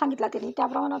आहार पण सांगितला त्यांनी,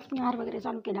 त्याप्रमाणेच मी आहार वगैरे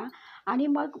चालू केला. आणि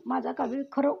मग माझा कावीळ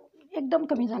खरं एकदम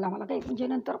कमी झाला. मला काही म्हणजे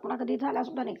नंतर पुन्हा कधी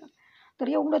झालासुद्धा नाही का. तर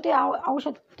एवढं ते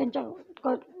औषध त्यांच्या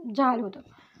झालं होतं.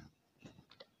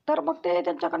 तर मग ते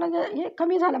त्यांच्याकडनं हे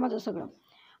कमी झालं माझं सगळं.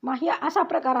 मग हे असा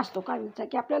प्रकार असतो कावीळचा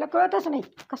की आपल्याला कळतच नाही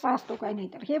कसा असतो काय नाही.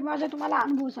 तर हे माझे तुम्हाला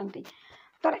अनुभव सांगते.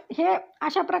 तर हे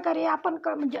अशा प्रकारे आपण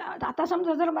म्हणजे आता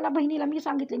समजा जर मला बहिणीला मी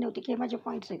सांगितले नव्हते की हे माझे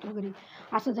पॉईंट्स आहेत वगैरे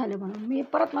असं झालं म्हणून, मी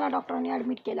परत मला डॉक्टरांनी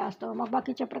ॲडमिट केलं असतं. मग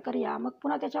बाकीच्या प्रक्रिया, मग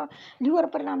पुन्हा त्याच्या लिव्हर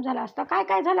परिणाम झाला असता, काय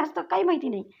काय झालं असतं काही माहिती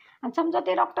नाही. आणि समजा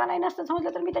ते डॉक्टरांनाही नसतं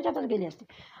समजलं तर मी त्याच्यातच गेले असते.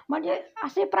 म्हणजे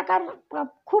असे प्रकार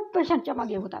खूप पेशंटच्या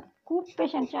मागे होतात, खूप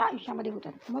पेशंटच्या आयुष्यामध्ये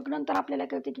होतात. मग नंतर आपल्याला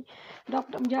कळते की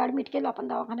डॉक्टर म्हणजे ॲडमिट केलं आपण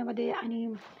दवाखान्यामध्ये आणि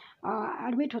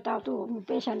ॲडमिट होता तो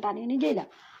पेशंट आणि गेला,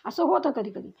 असं होतं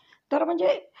कधी कधी. तर म्हणजे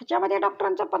ह्याच्यामध्ये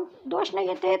डॉक्टरांचा पण दोष नाही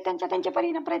आहे, ते त्यांच्या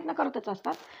परीने प्रयत्न करतच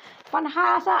असतात. पण हा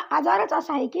असा आजारच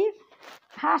असा आहे की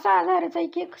हा असा आजारच आहे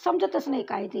की समजतच नाही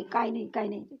काय ते काय नाही काय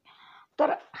नाही ते.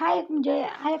 तर हा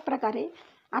एक प्रकार आहे.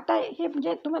 आता हे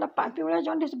म्हणजे तुम्हाला पिवळ्या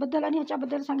जॉन्डिसबद्दल आणि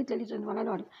ह्याच्याबद्दल सांगितलेलीच मला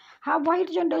लॉड. हा व्हाईट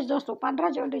जॉन्डिस जो असतो, पांढरा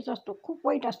जॉन्डिस असतो, खूप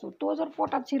वाईट असतो. तो जर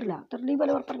पोटात शिरला तर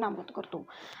लिव्हरवर परिणाम करतो.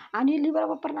 आणि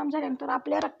लिव्हरवर परिणाम झाल्यानंतर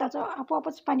आपल्या रक्ताचं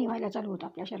आपोआपच पाणी व्हायला चालू होतं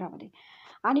आपल्या शरीरामध्ये.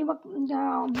 आणि मग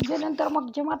म्हणजे नंतर मग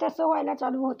जेव्हा त्याचं व्हायला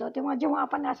चालू होतं जेव्हा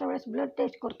आपण अशा वेळेस ब्लड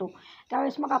टेस्ट करतो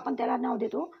त्यावेळेस मग आपण त्याला नाव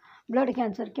देतो ब्लड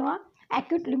कॅन्सर किंवा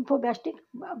ॲक्यूट लिम्फोब्लास्टिक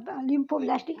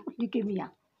ल्युकेमिया.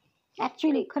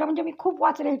 ॲक्च्युली खरं म्हणजे मी खूप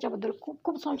वाचले ह्याच्याबद्दल, खूप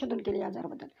खूप संशोधन केले या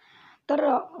आजाराबद्दल. तर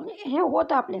हे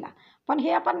होतं आपल्याला. पण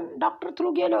हे आपण डॉक्टर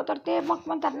थ्रू गेलो तर ते मग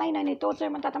म्हणतात नाही नाही नाही तोच आहे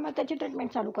म्हणतात, मग त्याची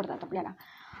ट्रीटमेंट चालू करतात आपल्याला.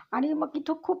 आणि मग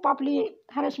इथं खूप आपली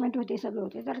हॅरेसमेंट होते, सगळं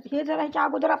होते. तर हे जर ह्याच्या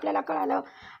अगोदर आपल्याला कळालं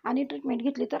आणि ट्रीटमेंट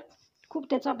घेतली तर खूप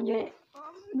त्याचा म्हणजे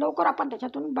लवकर आपण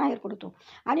त्याच्यातून बाहेर पडतो.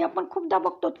 आणि आपण खूपदा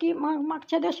बघतो की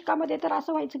मागच्या दशकामध्ये तर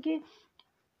असं व्हायचं की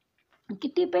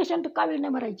किती पेशंट कावीळने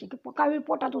मरायचे की कावीळ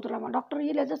पोटात उतरला मग डॉक्टर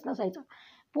इलाजच नसायचा.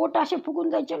 पोट असे फुगून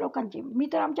जायचे लोकांचे. मी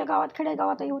तर आमच्या गावात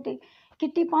खेडेगावातही होते,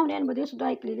 किती पाहुण्यांमध्ये सुद्धा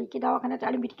ऐकलेली की दवाखान्यात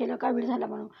ॲडमिट केलं कावीळ झाला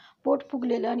म्हणून, पोट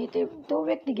फुगलेलं आणि तो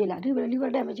व्यक्ती गेला, लिव्हर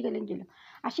डॅमेज गेलं.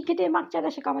 अशी किती मागच्या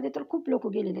दशकामध्ये तर खूप लोक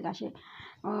गेलेले आहेत असे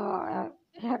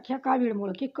ह्या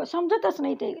कावीळमुळं की समजतच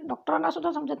नाही. ते डॉक्टरांना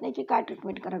सुद्धा समजत नाही की काय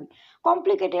ट्रीटमेंट करावी.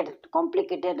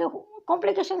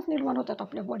 कॉम्प्लिकेशन्स निर्माण होतात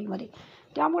आपल्या बॉडीमध्ये.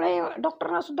 त्यामुळे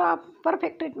डॉक्टरांना सुद्धा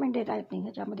परफेक्ट ट्रीटमेंट देता येत नाही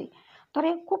ह्याच्यामध्ये. तर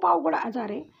हे खूप अवघड आजार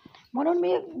आहे. म्हणून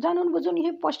मी जाणून बुजून ही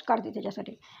पोस्ट काढते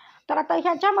त्याच्यासाठी. तर आता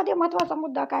ह्याच्यामध्ये महत्त्वाचा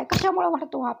मुद्दा काय, कशामुळे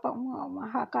वाढतो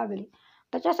हा कावीळ.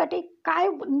 त्याच्यासाठी काय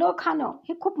न खाणं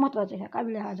हे खूप महत्त्वाचं आहे ह्या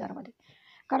कावीळ ह्या आजारामध्ये.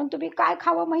 कारण तुम्ही काय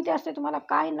खावं माहिती असते तुम्हाला,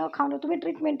 काय न खाणं. तुम्ही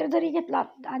ट्रीटमेंट जरी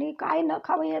घेतलात आणि काय न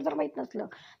खावं हे जर माहीत नसलं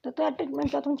तर त्या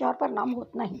ट्रीटमेंटचा तुमच्यावर परिणाम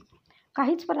होत नाही,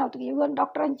 काहीच परिणाम होत नाही. इव्हन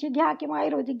डॉक्टरांची घ्या किंवा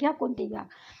आयुर्वेदिक घ्या, कोणती घ्या,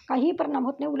 काहीही परिणाम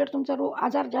होत नाही. उलट तुमचा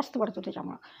आजार जास्त वाढतो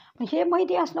त्याच्यामुळं. हे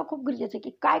माहिती असणं खूप गरजेचं आहे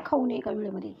की काय खाऊ नये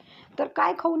कावीळमध्ये. तर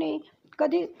काय खाऊ नये,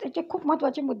 कधी त्याचे खूप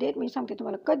महत्त्वाचे मुद्दे आहेत, मी सांगते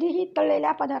तुम्हाला. कधीही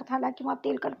तळलेल्या पदार्थाला किंवा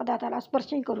तेलकट पदार्थाला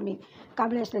स्पर्शही करू नये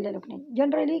कावीळ असलेल्या लोकांनी.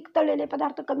 जनरली तळलेले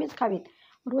पदार्थ कमीच खावेत.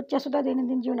 रोजच्यासुद्धा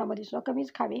दैनंदिन जीवनामध्ये सुद्धा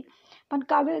कमीच खावे. पण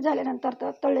कावीळ झाल्यानंतर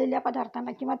तर तळलेल्या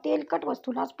पदार्थांना किंवा तेलकट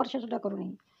वस्तूला स्पर्शसुद्धा करू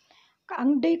नये.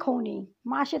 अंडी खाऊ नये,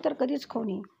 मासे तर कधीच खाऊ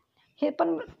नये. हे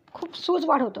पण खूप सूज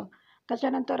वाढवतं.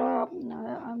 त्याच्यानंतर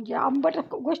म्हणजे आंबट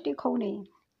गोष्टी खाऊ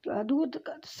नये. दूध,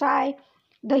 साय,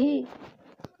 दही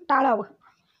टाळावं.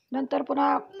 नंतर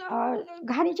पुन्हा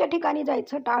घाणीच्या ठिकाणी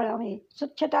जायचं टाळावे.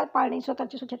 स्वच्छता पाळणे,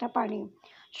 स्वतःची स्वच्छता पाळणे,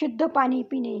 शुद्ध पाणी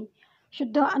पिणे,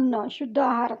 शुद्ध अन्न, शुद्ध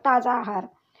आहार, ताजा आहार.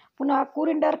 पुन्हा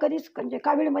कोरिंडर कधीच म्हणजे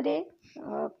कावीळमध्ये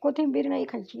कोथिंबीर नाही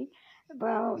खायची,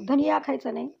 धनिया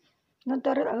खायचा नाही,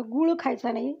 नंतर गूळ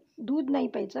खायचा नाही, दूध नाही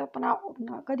प्यायचं. पण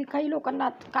कधी काही लोकांना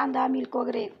कांदा, मिल्क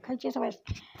वगैरे खायची सवय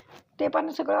असते, ते पण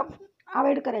सगळं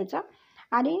अवॉइड करायचं.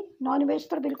 आणि नॉनव्हेज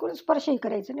तर बिलकुल स्पर्शही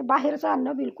करायचं नाही. बाहेरचं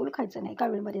अन्न बिलकुल खायचं नाही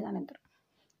कावीळमध्ये जाल्यानंतर.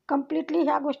 कम्प्लिटली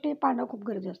ह्या गोष्टी पाळणं खूप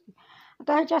गरजेचं असते.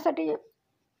 आता ह्याच्यासाठी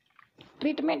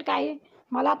ट्रीटमेंट काय आहे,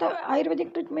 मला आता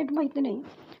आयुर्वेदिक ट्रीटमेंट माहिती नाही,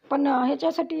 पण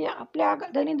ह्याच्यासाठी आपल्या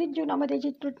दैनंदिन जीवनामध्ये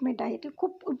जी ट्रीटमेंट आहे ती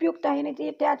खूप उपयुक्त आहे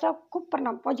आणि त्याचा खूप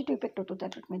परिणाम पॉझिटिव्ह इफेक्ट होतो त्या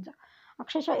ट्रीटमेंटचा.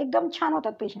 अक्षरशः एकदम छान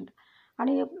होतात पेशंट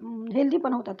आणि हेल्दी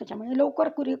पण होतात. त्याच्यामुळे लवकर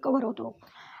रिकवर होतो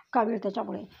कावीळ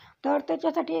त्याच्यामुळे. तर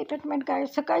त्याच्यासाठी ट्रीटमेंट काय,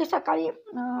 सकाळी सकाळी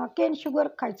केन शुगर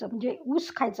खायचं, म्हणजे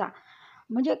ऊस खायचा.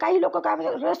 म्हणजे काही लोक काय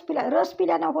म्हणजे रस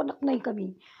पिल्यानं होत नाही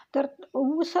कमी, तर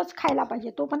ऊसच खायला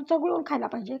पाहिजे. तो पण चघळून खायला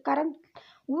पाहिजे. कारण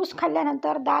ऊस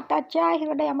खाल्ल्यानंतर दाताच्या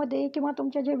हिरड्यामध्ये किंवा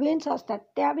तुमचे जे वेन्स असतात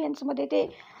त्या वेन्समध्ये ते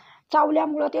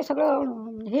चावल्यामुळं ते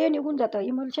सगळं हे निघून जातं,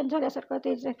 इमल्शन झाल्यासारखं.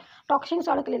 ते जे टॉक्सिन्स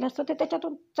अडकलेलं असतं ते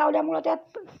त्याच्यातून चावल्यामुळं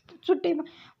त्यात सुट्टी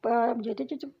म्हणजे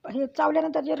त्याची हे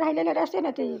चावल्यानंतर जे राहिलेलं असते ना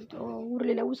ते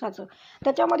उरलेलं ऊसाचं,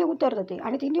 त्याच्यामध्ये उतरतं ते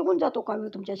आणि ते निघून जातो कावीळ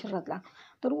तुमच्या शरीरातला.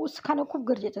 तर ऊस खाणं खूप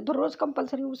गरजेचं. दररोज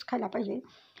कंपल्सरी ऊस खायला पाहिजे.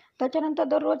 त्याच्यानंतर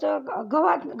दररोज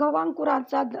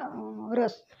गव्हांकुराचा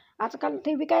रस, आजकाल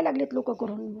ते विकायला लागलेत लोक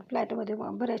करून फ्लॅटमध्ये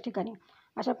बऱ्याच ठिकाणी,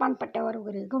 अशा पानपट्ट्यावर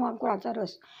वगैरे गव्हांकुराचा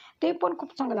रस. ते पण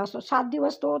खूप चांगला असतो. 7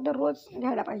 दिवस तो दररोज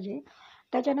घ्यायला पाहिजे.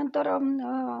 त्याच्यानंतर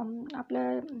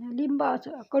आपलं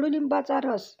कडुलिंबाचा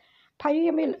रस 5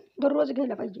 ml दररोज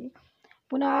घ्यायला पाहिजे.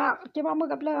 पुन्हा किंवा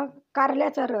मग आपला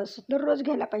कारल्याचा रस दररोज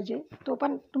घ्यायला पाहिजे. तो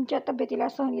पण तुमच्या तब्येतीला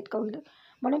सहन इतका होईल.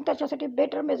 म्हणून त्याच्यासाठी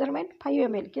बेटर मेजरमेंट 5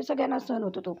 ml, की सगळ्यांना सहन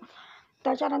होतो तो.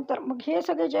 त्याच्यानंतर मग हे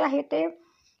सगळे जे आहे ते,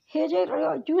 हे जे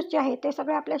ज्यूस जे आहे ते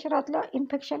सगळं आपल्या शरीरातलं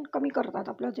इन्फेक्शन कमी करतात.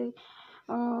 आपलं जे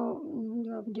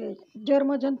म्हणजे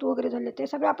जन्मजंतू वगैरे झाले ते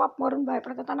सगळे आपाप मरून बाहेर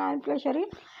पडतात आणि आपलं शरीर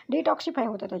डिटॉक्सिफाय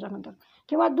होतं त्याच्यानंतर.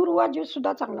 किंवा दुर्वा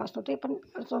ज्यूससुद्धा चांगला असतो, ते पण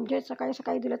म्हणजे सकाळी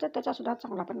सकाळी दिलं तर त्याचासुद्धा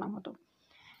चांगला परिणाम होतो.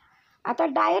 आता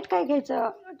डाएट काय घ्यायचं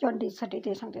जॉन्डिससाठी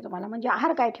ते सांगते तुम्हाला, म्हणजे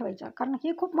आहार काय ठेवायचा. कारण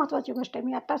ही खूप महत्त्वाची गोष्ट आहे.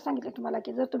 मी आत्ताच सांगितलं तुम्हाला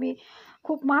की जर तुम्ही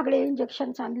खूप महागडे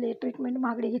इंजेक्शन्स आणले, ट्रीटमेंट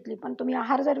महागडी घेतली, पण तुम्ही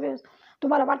आहार जर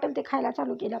तुम्हाला वाटेल ते खायला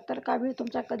चालू केला तर कावीळ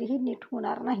तुमचा कधीही नीट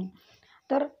होणार नाही.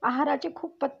 तर आहाराचे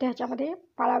खूप पथ्य ह्याच्यामध्ये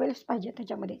पाळावेच पाहिजे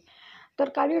त्याच्यामध्ये. तर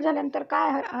कावीळ झाल्यानंतर काय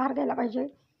आहार घ्यायला पाहिजे,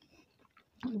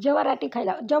 ज्वारी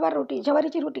खायला,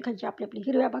 ज्वारीची रोटी खायची. आपली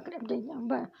हिरव्या भाकरी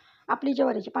म्हणजे आपली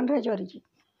ज्वारीची, पांढऱ्या ज्वारीची.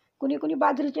 कुणी कुणी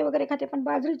बाजरीची वगैरे खाते, पण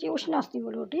बाजरीची उष्ण असते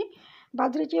रोटी.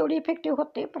 बाजरीची एवढी इफेक्टिव्ह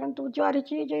होते, परंतु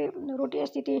ज्वारीची जी रोटी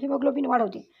असते ती हिमोग्लोबिन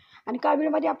वाढवते आणि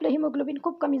कावीळमध्ये आपलं हिमोग्लोबिन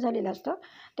खूप कमी झालेलं असतं.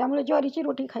 त्यामुळे ज्वारीची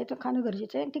रोटी खाणं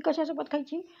गरजेचं आहे. ती कशासोबत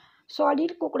खायची,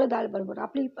 सॉलिड कोकडं डाळ बरोबर,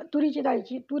 आपली तुरीची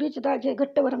डाळ जे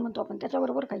घट्ट वरण म्हणतो आपण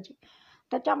त्याच्याबरोबर खायची.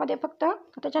 त्याच्यामध्ये फक्त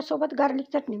त्याच्यासोबत गार्लिक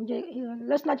चटणी म्हणजे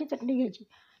लसणाची चटणी घ्यायची,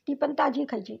 ती पण ताजी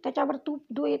खायची. त्याच्यावर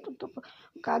तूप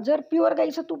का जर प्युअर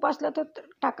गाईचं तूप असलं तर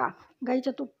टाका,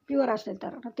 गाईचं तूप प्युअर असेल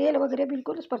तर. तेल वगैरे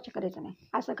बिलकुल स्पर्श करायचं नाही,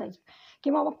 असं खायचं.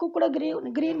 किंवा मग कुकडं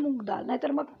ग्रीन मूग डाळ,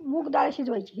 नाहीतर मग मूग डाळ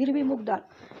शिजवायची, हिरवी मूग डाळ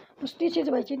नुसती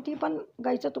शिजवायची, ती पण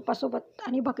गाईचं तुपासोबत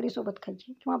आणि भाकरीसोबत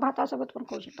खायची किंवा भातासोबत पण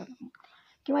खाऊ शकतात.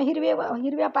 किंवा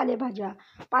हिरव्या पालेभाज्या,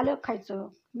 पालक खायचं,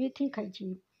 मेथी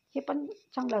खायची, हे पण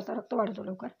चांगलं असतं, रक्त वाढतो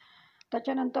लवकर.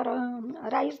 त्याच्यानंतर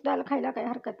राईस डाळ खायला काही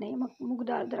हरकत नाही. मग मूग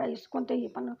डाळ राईस कोणतेही,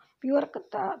 पण प्युअर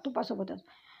तुपासोबतच.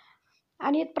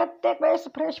 आणि प्रत्येक वेळेस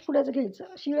फ्रेश फूडच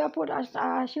घ्यायचं.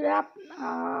 शिळ्या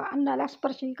अन्नाला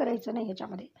स्पर्शही करायचं नाही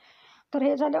ह्याच्यामध्ये. तर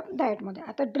हे झालं डाएटमध्ये.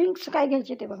 आता ड्रिंक्स काय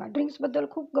घ्यायचे ते बघा. ड्रिंक्सबद्दल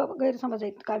खूप गैरसमज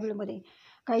आहेत कावीळमध्ये.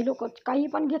 काही लोक काही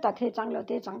पण घेतात, हे चांगलं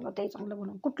ते चांगलं ते चांगलं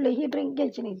म्हणून. कुठलेही ड्रिंक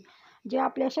घ्यायचे नाहीत. जे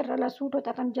आपल्या शरीराला सूट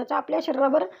होतात आणि ज्याचा आपल्या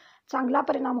शरीरावर चांगला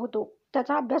परिणाम होतो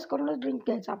त्याचा अभ्यास करूनच ड्रिंक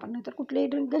घ्यायचा आपण. नाही तर कुठलेही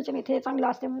ड्रिंक घ्यायचे नाहीत. हे चांगलं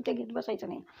असते म्हणून ते घेत बसायचं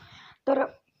नाही.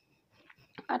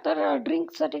 तर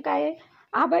ड्रिंक्ससाठी काय आहे,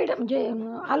 म्हणजे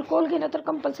अल्कोहोल घेणं तर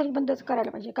कंपल्सरी बंदच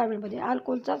करायला पाहिजे कावीळमध्ये.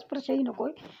 अल्कोहोलचाच प्रश्नही नको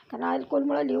आहे, कारण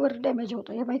अल्कोहोलमुळे लिव्हर डॅमेज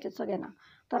होतं, हे माहितीच सगळ्यांना.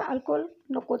 तर अल्कोहोल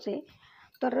नकोच आहे.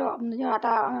 तर म्हणजे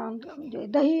आता म्हणजे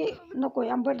दही नको आहे,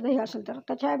 आंबट दही असेल तर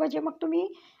त्याच्याऐवजी मग तुम्ही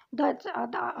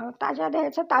ताज्या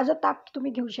दह्याचं ताजं ताक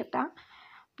तुम्ही घेऊ शकता.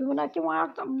 किंवा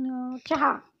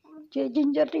चहा जे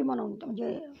जिंजर टी म्हणून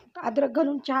म्हणजे अद्रक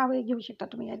घालून चहा वगैरे घेऊ शकता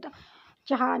तुम्ही. आता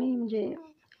चहा आणि म्हणजे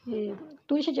हे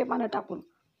तुळशीचे पानं टाकून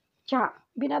चहा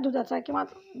बिना दुधाचा किंवा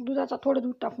दुधाचा थोडं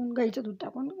दूध टाकून गाईचं दूध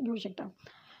टाकून घेऊ शकता.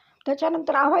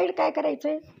 त्याच्यानंतर अवॉइड काय करायचं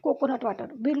आहे, कोकोनट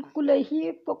वॉटर.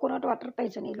 बिलकुलही कोकोनट वॉटर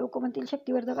प्यायचं नाही. लोक म्हणतील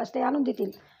शक्तिवर्धक असते आणून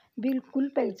देतील, बिलकुल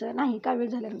प्यायचं नाही कावीळ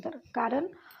झाल्यानंतर. कारण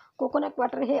कोकोनट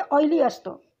वॉटर हे ऑइली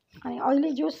असतं आणि ऑइली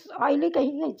ज्यूस ऑइली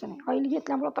काही घ्यायचं नाही. ऑइली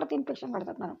घेतल्यामुळं परत इन्फेक्शन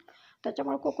वाढतात ना.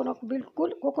 त्याच्यामुळे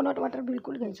कोकोनट वॉटर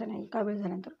बिलकुल घ्यायचं नाही कावीळ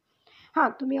झाल्यानंतर. हां,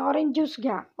 तुम्ही ऑरेंज ज्यूस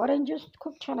घ्या. ऑरेंज ज्यूस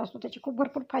खूप छान असतो, त्याचे खूप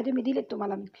भरपूर फायदे मी दिलेत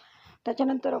तुम्हाला.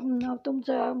 त्याच्यानंतर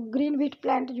तुमचं ग्रीन व्हीट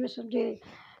प्लांट ज्यूस म्हणजे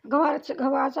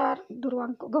गव्हाचा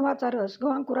रस,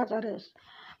 गव्हांकुराचा रस,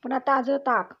 पुन्हा ताजं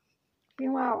ताक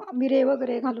किंवा मिरे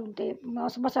वगैरे घालून ते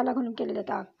मसाला घालून केलेलं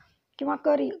ताक किंवा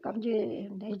करी म्हणजे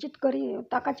ह्याचीच करी,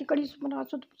 ताकाची कढी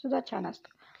सुद्धा छान असतं.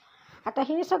 आता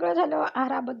हे सगळं झालं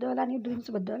आहाराबद्दल आणि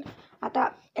ड्रिंक्सबद्दल. आता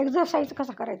एक्झरसाईज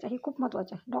कसा करायचा हे खूप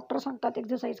महत्त्वाचं आहे. डॉक्टर सांगतात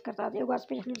एक्झरसाईज करतात, योगा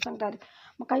स्पेशलिस्ट सांगतात.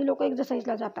 मग काही लोक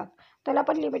एक्झरसाईजला जातात, त्याला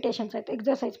पण लिमिटेशन्स आहेत.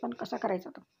 एक्झरसाईज पण कसा करायचा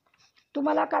तर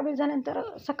तुम्हाला कावीळ झाल्यानंतर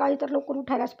सकाळी तर लवकर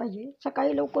उठायलाच पाहिजे.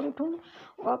 सकाळी लवकर उठून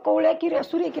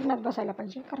सूर्यकिरणात बसायला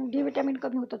पाहिजे, कारण डी विटॅमिन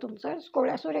कमी होतं तुमचं.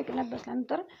 सूर्यकिरणात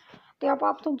बसल्यानंतर ते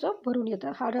आपोआप तुमचं भरून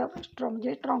येतं, हाडं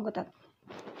स्ट्रॉंग होतात.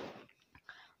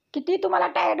 किती तुम्हाला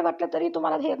टायर्ड वाटलं तरी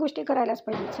तुम्हाला ह्या गोष्टी करायलाच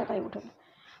पाहिजे सकाळी उठून.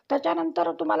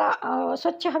 त्याच्यानंतर तुम्हाला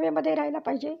स्वच्छ हवेमध्ये राहायला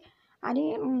पाहिजे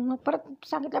आणि परत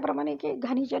सांगितल्याप्रमाणे की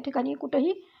घाणीच्या ठिकाणी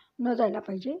कुठंही न जायला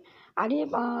पाहिजे. आणि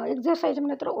एक्झरसाईज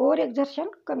म्हणलं तर ओव्हर एक्झर्शन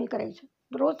कमी करायचं.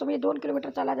 रोज तुम्ही 2 किलोमीटर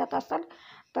चाला जात असाल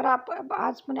तर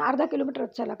आज म्हणजे अर्धा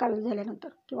किलोमीटरच चला कावीळ झाल्यानंतर,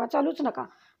 किंवा चालूच नका.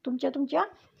 तुमच्या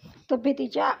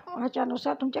तब्येतीच्या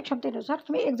ह्याच्यानुसार, तुमच्या क्षमतेनुसार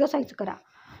तुम्ही एक्झरसाईज करा.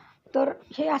 तर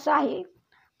हे असं आहे.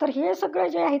 तर हे सगळं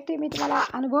जे आहे ते मी तुम्हाला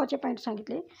अनुभवाचे पॉईंट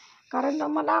सांगितले. कारण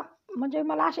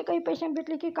मला असे काही पेशंट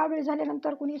भेटले की कावीळ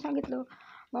झाल्यानंतर कुणी सांगितलं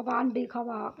बाबा अंडी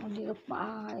खावा,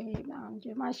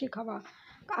 म्हणजे मासे खावा.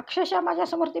 अक्षरशः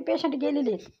माझ्यासमोर ते पेशंट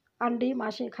गेलेले आहेत, अंडी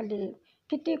मासे खाल्लेले.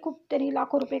 खूप त्यांनी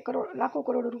लाखो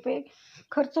करोड रुपये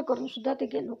खर्च करून सुद्धा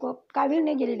ते लोक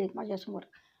कावीळने गेलेले आहेत माझ्यासमोर.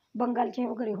 बंगालचे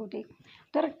वगैरे होते.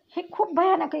 तर हे खूप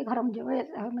भयानक आहे खरं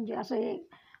म्हणजे असं हे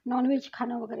नॉनव्हेज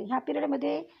खाणं वगैरे ह्या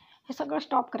पिरियडमध्ये हे सगळं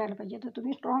स्टॉप करायला पाहिजे. तर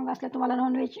तुम्ही स्ट्रॉंग असल्या, तुम्हाला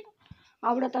नॉनव्हेज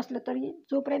आवडत असलं तरी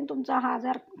जोपर्यंत तुमचा हा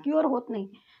आजार क्युअर होत नाही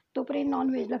तोपर्यंत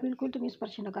नॉनव्हेजला बिलकुल तुम्ही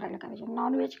स्पर्श न करायला पाहिजे.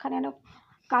 नॉनव्हेज खाण्यानं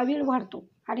कावीळ वाढतो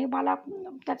आणि मला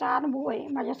त्याचा अनुभव आहे.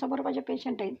 माझ्यासमोर माझे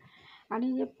पेशंट आहेत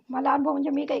आणि मला अनुभव म्हणजे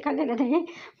मी काही खाल्लेलं नाही,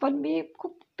 पण मी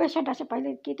खूप पेशंट असे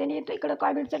पाहिले की त्यांनी इकडं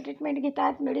कावीळचं ट्रीटमेंट घेत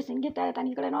आहेत, मेडिसिन घेत आहेत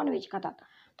आणि इकडे नॉनव्हेज खातात.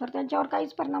 तर त्यांच्यावर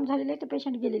काहीच परिणाम झालेले, ते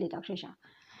पेशंट गेलेले आहेत अक्षरशः.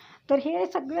 तर हे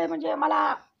सगळे म्हणजे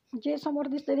मला जे समोर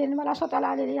दिसलेले आणि मला स्वतःला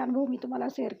आलेले अनुभव मी तुम्हाला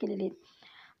शेअर केलेले आहेत.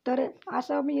 तर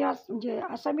असं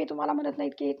मी तुम्हाला म्हणत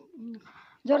नाहीत की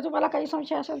जर तुम्हाला काही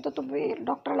संशय असेल तर तुम्ही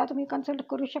डॉक्टरला कन्सल्ट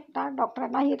करू शकता. डॉक्टर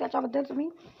नाही त्याच्याबद्दल तुम्ही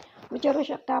विचारू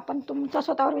शकता. पण तुमचा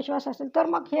स्वतःवर विश्वास असेल तर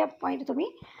मग हे पॉईंट तुम्ही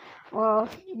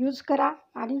यूज करा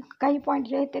आणि काही पॉईंट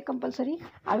जे आहेत ते कंपल्सरी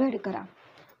अवॉइड करा.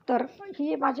 तर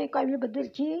ही माझी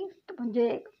कावीळबद्दलची म्हणजे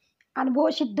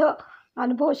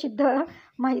अनुभवसिद्ध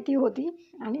माहिती होती.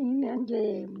 आणि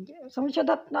म्हणजे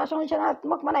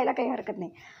संशोधनात्मक म्हणायला काही हरकत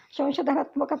नाही,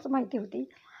 संशोधनात्मकच माहिती होती.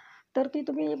 तर ती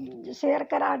तुम्ही शेअर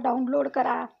करा, डाउनलोड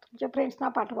करा, तुमच्या फ्रेंड्सना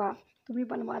पाठवा, तुम्ही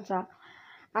पण वाचा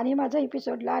आणि माझ्या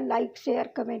एपिसोडला लाईक, शेअर,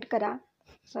 कमेंट करा,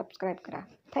 सबस्क्राईब करा.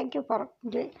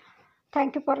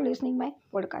 Thank you for listening my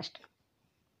podcast.